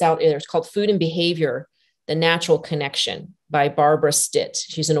important books out there. It's called Food and Behavior, The Natural Connection by Barbara Stitt.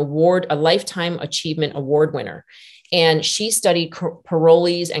 She's a Lifetime Achievement Award winner. And she studied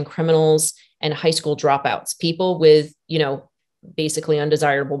parolees and criminals and high school dropouts, people with, basically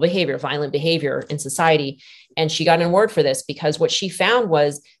undesirable behavior, violent behavior in society. And she got an award for this because what she found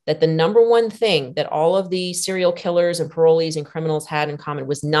was that the number one thing that all of the serial killers and parolees and criminals had in common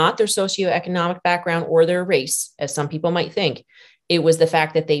was not their socioeconomic background or their race, as some people might think. It was the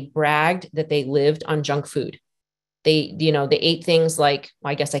fact that they bragged that they lived on junk food. They ate things like,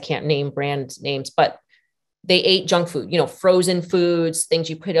 I guess I can't name brand names, but they ate junk food, frozen foods, things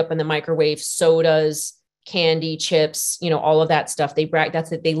you put up in the microwave, sodas, candy, chips, all of that stuff. They brag,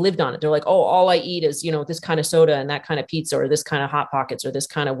 that's it. They lived on it. They're like, oh, all I eat is, this kind of soda and that kind of pizza or this kind of Hot Pockets or this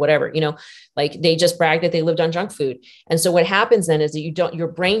kind of whatever, like they just brag that they lived on junk food. And so what happens then is that your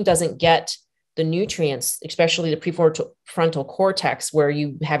brain doesn't get the nutrients, especially the prefrontal cortex, where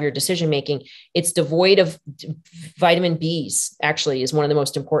you have your decision making. It's devoid of vitamin B's, actually, is one of the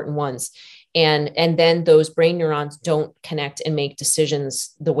most important ones. And then those brain neurons don't connect and make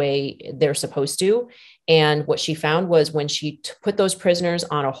decisions the way they're supposed to. And what she found was when she put those prisoners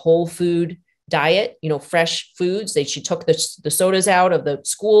on a whole food diet, fresh foods, she took the sodas out of the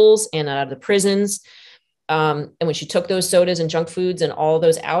schools and out of the prisons. And when she took those sodas and junk foods and all of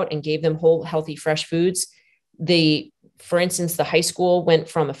those out and gave them whole, healthy, fresh foods, for instance, the high school went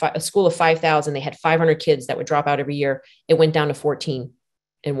from a school of 5,000, they had 500 kids that would drop out every year. It went down to 14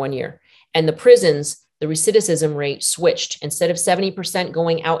 in 1 year. And the prisons, the recidivism rate switched. Instead of 70%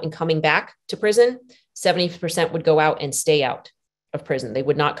 going out and coming back to prison, 70% would go out and stay out of prison. They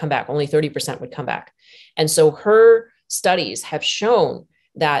would not come back. Only 30% would come back. And so her studies have shown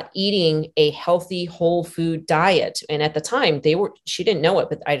that eating a healthy whole food diet, and at the time she didn't know it,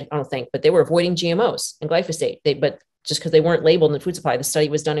 but I don't think, but they were avoiding GMOs and glyphosate. But just because they weren't labeled in the food supply, the study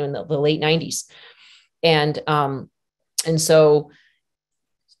was done in the late 90s. And so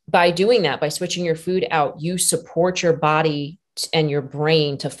by doing that, by switching your food out, you support your body and your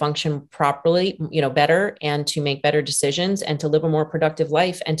brain to function properly, better, and to make better decisions and to live a more productive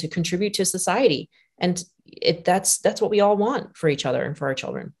life and to contribute to society. And that's what we all want for each other and for our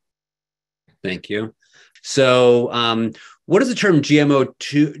children. Thank you. So what does the term GMO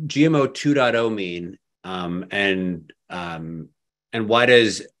 2.0 mean? And why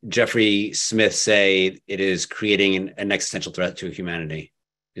does Jeffrey Smith say it is creating an existential threat to humanity?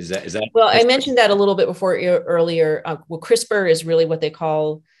 Is that? Well, I mentioned that a little bit earlier. CRISPR is really what they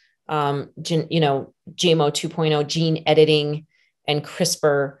call, GMO 2.0, gene editing and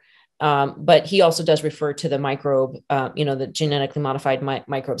CRISPR. But he also does refer to the microbe, the genetically modified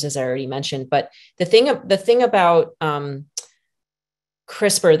microbes, as I already mentioned. But the thing about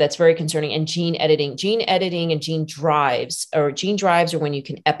CRISPR that's very concerning, and gene editing and gene drives are when you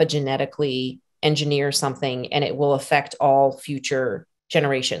can epigenetically engineer something and it will affect all future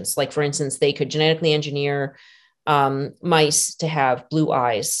generations. Like for instance, they could genetically engineer mice to have blue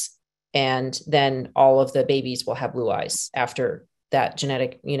eyes, and then all of the babies will have blue eyes after that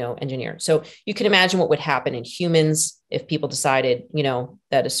genetic, engineer. So you can imagine what would happen in humans if people decided,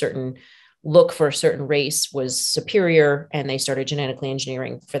 that a certain look for a certain race was superior and they started genetically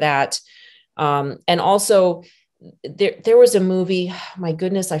engineering for that. And also there was a movie, my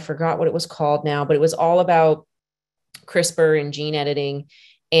goodness, I forgot what it was called now, but it was all about CRISPR and gene editing.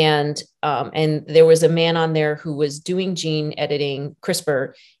 And there was a man on there who was doing gene editing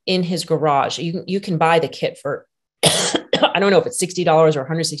CRISPR in his garage. You can buy the kit for, I don't know if it's $60 or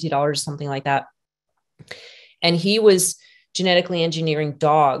 $160, something like that. And he was genetically engineering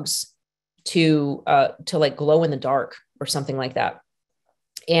dogs to like glow in the dark or something like that.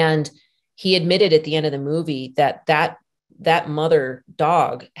 And he admitted at the end of the movie that mother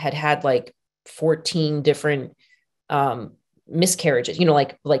dog had like 14 different miscarriages,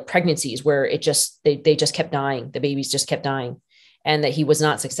 like pregnancies where they just kept dying. The babies just kept dying, and that he was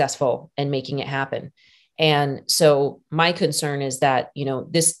not successful in making it happen. And so my concern is that,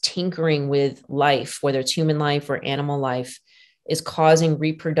 this tinkering with life, whether it's human life or animal life, is causing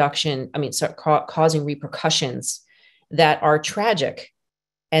causing repercussions that are tragic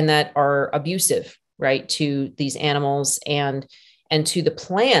and that are abusive, right, to these animals and to the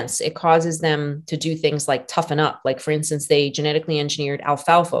plants. It causes them to do things like toughen up. Like, for instance, they genetically engineered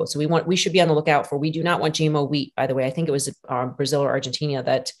alfalfa. So we should be on the lookout for, we do not want GMO wheat, by the way. I think it was Brazil or Argentina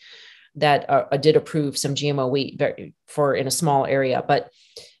that did approve some GMO wheat for in a small area. But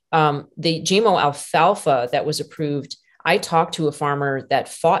the GMO alfalfa that was approved, I talked to a farmer that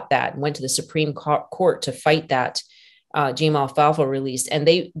fought that and went to the Supreme Court to fight that GMO alfalfa release. And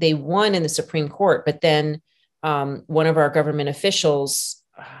they won in the Supreme Court. But then one of our government officials,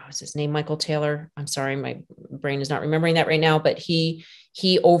 is his name Michael Taylor? I'm sorry, my brain is not remembering that right now, but he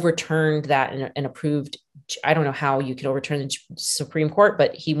overturned that and approved. I don't know how you could overturn the Supreme Court,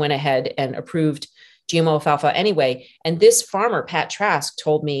 but he went ahead and approved GMO alfalfa anyway. And this farmer, Pat Trask,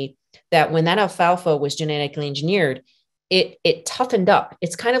 told me that when that alfalfa was genetically engineered, it toughened up.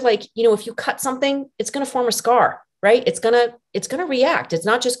 It's kind of like, if you cut something, it's going to form a scar, right? It's going to react. It's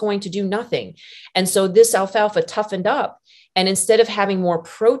not just going to do nothing. And so this alfalfa toughened up. And instead of having more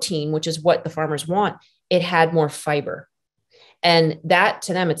protein, which is what the farmers want, it had more fiber. And that,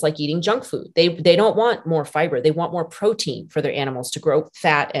 to them, it's like eating junk food. They don't want more fiber. They want more protein for their animals to grow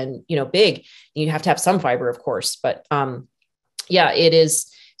fat and, big. You have to have some fiber, of course, but it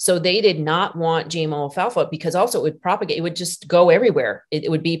is. So they did not want GMO alfalfa because also it would propagate. It would just go everywhere.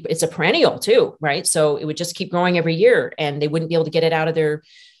 It's a perennial too, right? So it would just keep growing every year and they wouldn't be able to get it out of their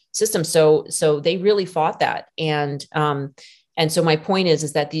system. So they really fought that. And so my point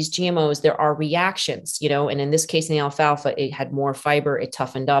is that these GMOs, there are reactions, and in this case, in the alfalfa, it had more fiber, it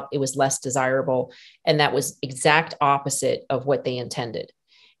toughened up, it was less desirable. And that was exact opposite of what they intended.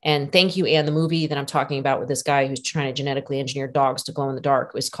 And thank you, Anne. The movie that I'm talking about with this guy who's trying to genetically engineer dogs to glow in the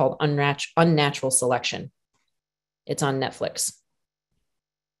dark was called Unnatural Selection. It's on Netflix.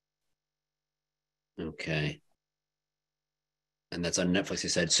 Okay. And that's on Netflix, you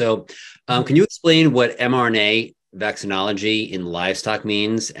said. So can you explain what mRNA vaccinology in livestock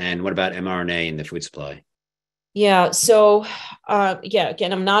means, and what about mRNA in the food supply? Yeah. So,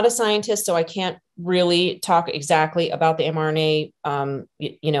 again, I'm not a scientist, so I can't really talk exactly about the mRNA,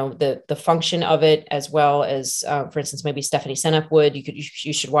 the function of it, as well as, for instance, maybe Stephanie Seneff would.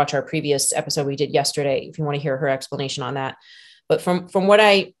 You should watch our previous episode we did yesterday if you want to hear her explanation on that. But from what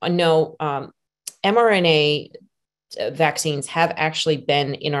I know, mRNA vaccines have actually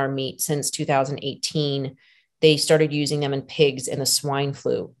been in our meat since 2018. They started using them in pigs in the swine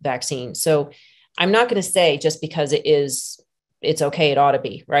flu vaccine. So I'm not going to say just because it's okay, it ought to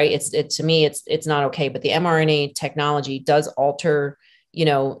be, right? To me, it's not okay, but the mRNA technology does alter,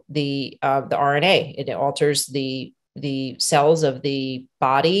 the RNA. It alters the cells of the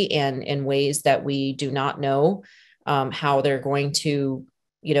body and in ways that we do not know how they're going to,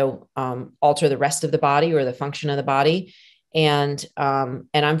 alter the rest of the body or the function of the body. And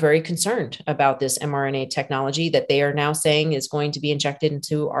I'm very concerned about this mRNA technology that they are now saying is going to be injected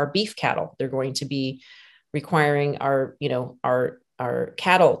into our beef cattle. They're going to be requiring our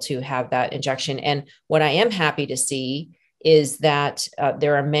cattle to have that injection. And what I am happy to see is that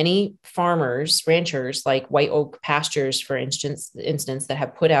there are many farmers, ranchers like White Oak Pastures, for instance, that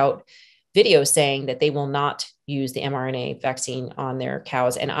have put out videos saying that they will not use the mRNA vaccine on their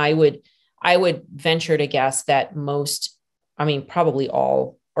cows. And I would venture to guess that most I mean, probably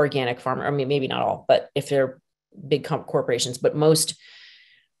all organic farmer, I mean, maybe not all, but if they're big corporations, but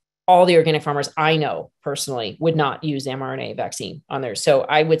all the organic farmers I know personally would not use the mRNA vaccine on theirs. So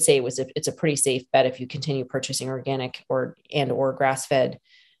I would say it's a pretty safe bet if you continue purchasing organic or grass-fed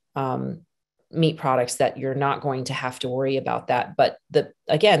meat products, that you're not going to have to worry about that. But the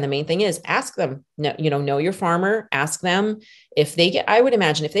main thing is ask them, know your farmer, ask them if I would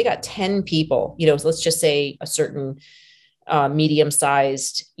imagine if they got 10 people, let's just say a certain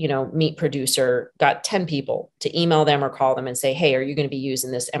medium-sized, meat producer got 10 people to email them or call them and say, hey, are you going to be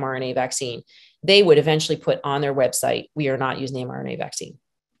using this mRNA vaccine? They would eventually put on their website, we are not using the mRNA vaccine.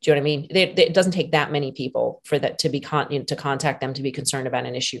 Do you know what I mean? It doesn't take that many people for that to be to contact them, to be concerned about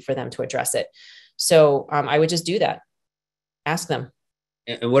an issue, for them to address it. So I would just do that. Ask them.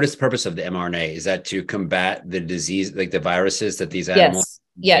 And what is the purpose of the mRNA? Is that to combat the disease, like the viruses that these animals?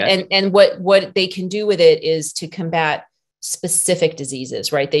 Yes. Yeah. And what they can do with it is to combat specific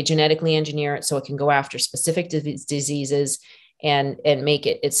diseases, right? They genetically engineer it so it can go after specific diseases and make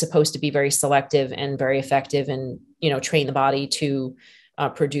it's supposed to be very selective and very effective, and, train the body to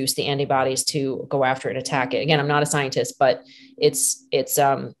produce the antibodies to go after and attack it. Again, I'm not a scientist, but it's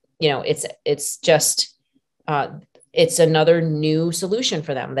another new solution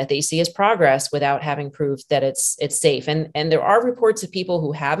for them that they see as progress without having proof that it's safe. And there are reports of people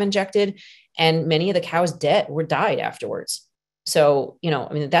who have injected, and many of the cows died afterwards. So,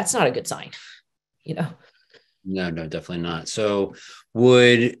 that's not a good sign, No, definitely not. So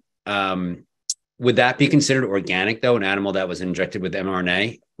would that be considered organic though? An animal that was injected with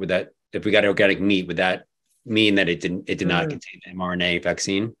mRNA, if we got organic meat, would that mean that it did not contain the mRNA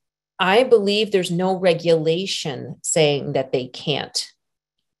vaccine? I believe there's no regulation saying that they can't,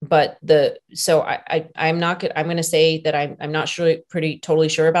 but I'm going to say that I'm not totally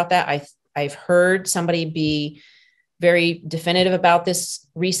sure about that. I've heard somebody be very definitive about this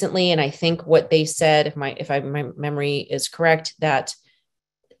recently. And I think what they said, if my memory is correct, that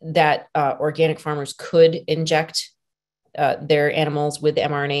organic farmers could inject their animals with the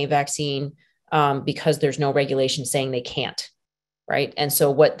mRNA vaccine because there's no regulation saying they can't. Right. And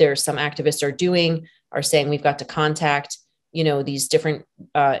so what some activists are doing are saying we've got to contact, these different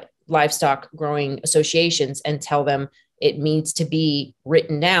livestock growing associations and tell them it needs to be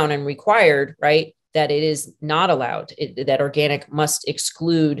written down and required, right, that it is not allowed, that organic must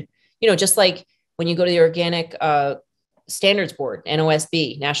exclude, just like when you go to the Organic Standards Board,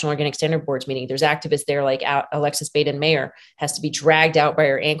 NOSB, National Organic Standard Boards meeting, there's activists there like Alexis Baden-Mayer has to be dragged out by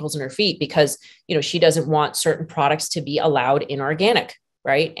her ankles and her feet because, she doesn't want certain products to be allowed in organic,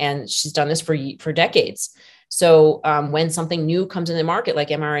 right? And she's done this for decades. So when something new comes in the market like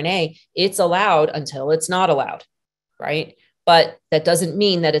mRNA, it's allowed until it's not allowed, right? But that doesn't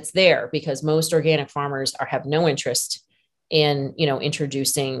mean that it's there, because most organic farmers have no interest in,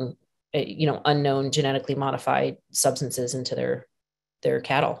 introducing unknown genetically modified substances into their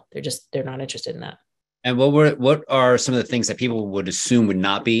cattle. They're not interested in that. And what are some of the things that people would assume would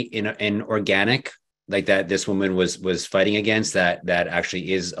not be in organic, like that this woman was fighting against, that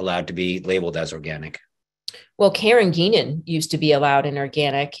actually is allowed to be labeled as organic? Well, carrageenan used to be allowed in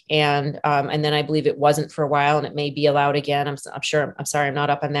organic, and then I believe it wasn't for a while, and it may be allowed again. I'm sorry, I'm not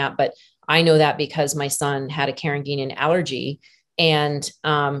up on that, but I know that because my son had a carrageenan allergy, and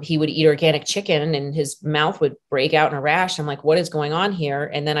he would eat organic chicken and his mouth would break out in a rash. I'm like, what is going on here?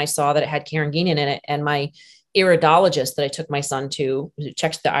 And then I saw that it had carrageenan in it, and my iridologist that I took my son to, who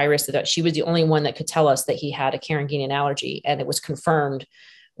checked the iris, that she was the only one that could tell us that he had a carrageenan allergy, and it was confirmed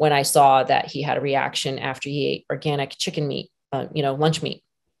when I saw that he had a reaction after he ate organic chicken meat, lunch meat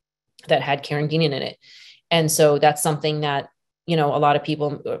that had carrageenan in it. And so that's something that, a lot of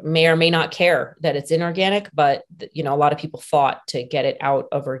people may or may not care that it's inorganic, but, a lot of people fought to get it out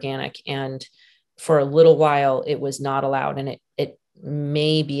of organic. And for a little while it was not allowed, and it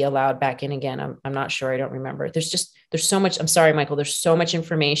may be allowed back in again. I'm not sure. I don't remember. There's so much. I'm sorry, Michael. There's so much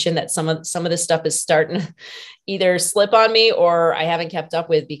information that some of this stuff is starting to either slip on me or I haven't kept up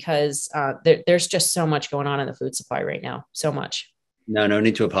with, because there's just so much going on in the food supply right now. So much. No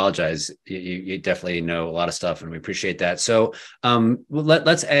need to apologize. You definitely know a lot of stuff, and we appreciate that. So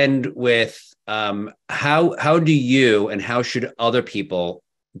let's end with how do you and how should other people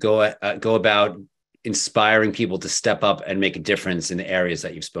go about inspiring people to step up and make a difference in the areas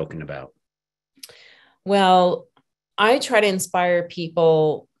that you've spoken about? Well, I try to inspire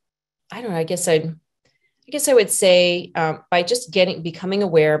people. I don't know. I guess I would say by just becoming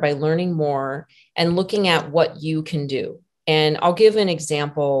aware, by learning more and looking at what you can do. And I'll give an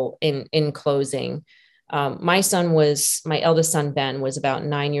example in closing. My eldest son, Ben, was about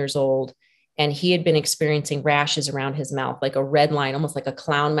 9 years old, And he had been experiencing rashes around his mouth, like a red line, almost like a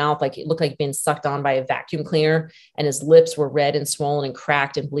clown mouth, like it looked like being sucked on by a vacuum cleaner. And his lips were red and swollen and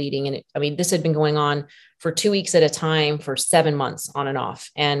cracked and bleeding. And I mean, this had been going on for 2 weeks at a time for 7 months on and off.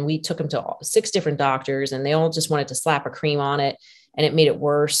 And we took him to 6 different doctors, and they all just wanted to slap a cream on it. And it made it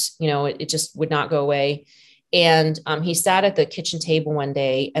worse. You know, it just would not go away. And he sat at the kitchen table one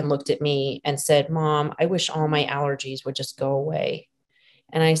day and looked at me and said, "Mom, I wish all my allergies would just go away."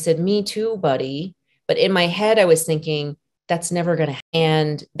 And I said, "Me too, buddy." But in my head, I was thinking, that's never going to happen.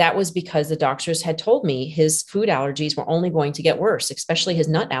 And that was because the doctors had told me his food allergies were only going to get worse, especially his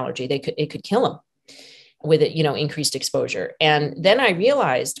nut allergy. It could kill him with it, you know, increased exposure. And then I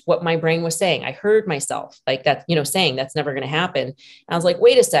realized what my brain was saying. I heard myself like that, you know, saying that's never going to happen. And I was like,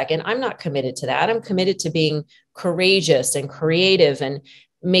 wait a second, I'm not committed to that. I'm committed to being courageous and creative and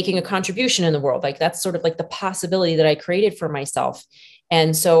making a contribution in the world. Like that's sort of like the possibility that I created for myself.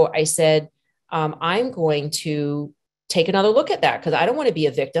 And so I said, I'm going to take another look at that, because I don't want to be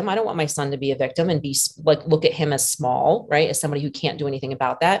a victim. I don't want my son to be a victim and be like, look at him as small, right? As somebody who can't do anything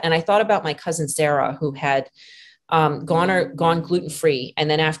about that. And I thought about my cousin, Sarah, who had gone gluten-free. And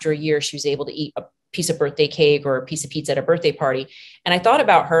then after a year, she was able to eat a piece of birthday cake or a piece of pizza at a birthday party. And I thought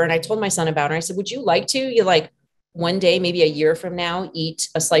about her, and I told my son about her. I said, would you like to, one day, maybe a year from now, eat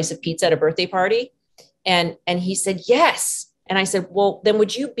a slice of pizza at a birthday party? And he said, yes. And I said, well, then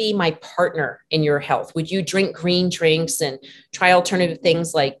would you be my partner in your health? Would you drink green drinks and try alternative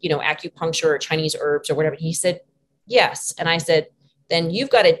things like, acupuncture or Chinese herbs or whatever? And he said, yes. And I said, then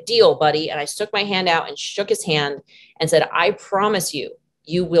you've got a deal, buddy. And I stuck my hand out and shook his hand and said, I promise you,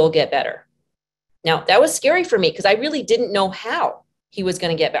 you will get better. Now, that was scary for me because I really didn't know how he was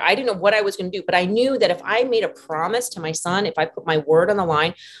going to get better. I didn't know what I was going to do, but I knew that if I made a promise to my son, if I put my word on the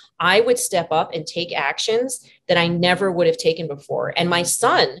line, I would step up and take actions that I never would have taken before. And my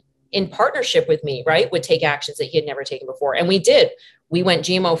son, in partnership with me, right, would take actions that he had never taken before. And we did. We went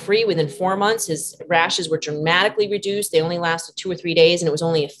GMO free within 4 months. His rashes were dramatically reduced. They only lasted 2 or 3 days, and it was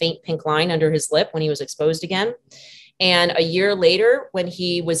only a faint pink line under his lip when he was exposed again. And a year later, when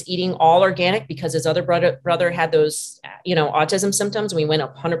he was eating all organic because his other brother had those, autism symptoms, and we went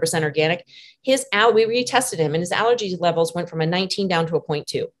 100% organic, we retested him, and his allergy levels went from a 19 down to a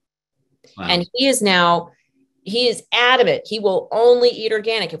 0.2. Wow. And he is adamant. He will only eat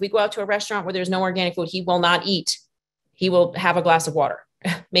organic. If we go out to a restaurant where there's no organic food, he will not eat. He will have a glass of water,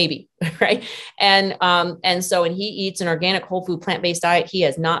 maybe. Right. And he eats an organic, whole food, plant-based diet. He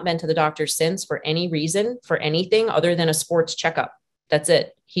has not been to the doctor since for any reason, for anything other than a sports checkup. That's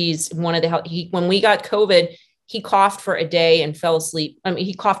it. He's one of the, when we got COVID, he coughed for a day and fell asleep. I mean,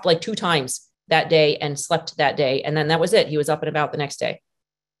 he coughed like 2 times that day and slept that day. And then that was it. He was up and about the next day.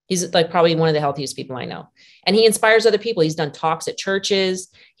 He's like probably one of the healthiest people I know. And he inspires other people. He's done talks at churches.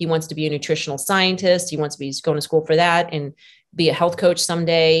 He wants to be a nutritional scientist. He wants to be going to school for that and be a health coach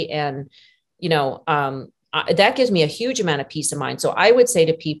someday. And, that gives me a huge amount of peace of mind. So I would say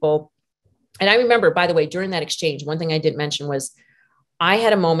to people, and I remember, by the way, during that exchange, one thing I didn't mention was I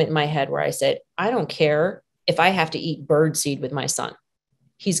had a moment in my head where I said, I don't care if I have to eat birdseed with my son.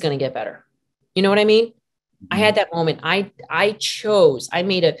 He's going to get better. You know what I mean? I had that moment. I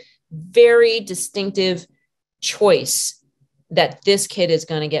made a very distinctive choice that this kid is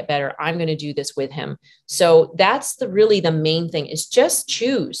going to get better. I'm going to do this with him. So that's really the main thing is just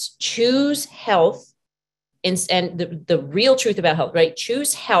choose health. And the real truth about health, right?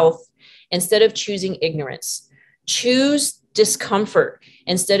 Choose health instead of choosing ignorance. Choose discomfort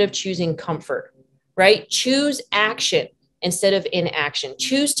instead of choosing comfort, right? Choose action instead of inaction.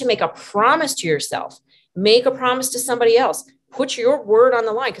 Choose to make a promise to yourself. Make a promise to somebody else. Put your word on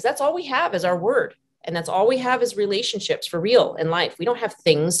the line, because that's all we have is our word. And that's all we have is relationships for real in life. We don't have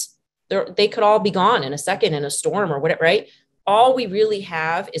things. They could all be gone in a second in a storm or whatever, right? All we really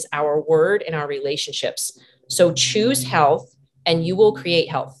have is our word and our relationships. So choose health and you will create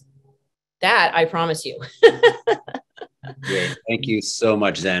health. That I promise you. Great. Thank you so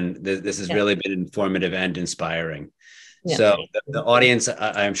much, Zen. This has really been informative and inspiring. Yeah. So the audience,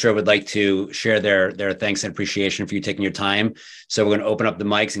 I'm sure, would like to share their thanks and appreciation for you taking your time. So we're going to open up the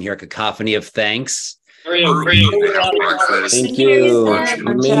mics and hear a cacophony of thanks. Thank you.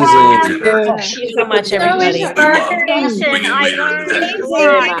 Amazing. Thank you so much, everybody. I learned a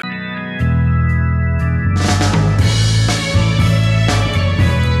lot.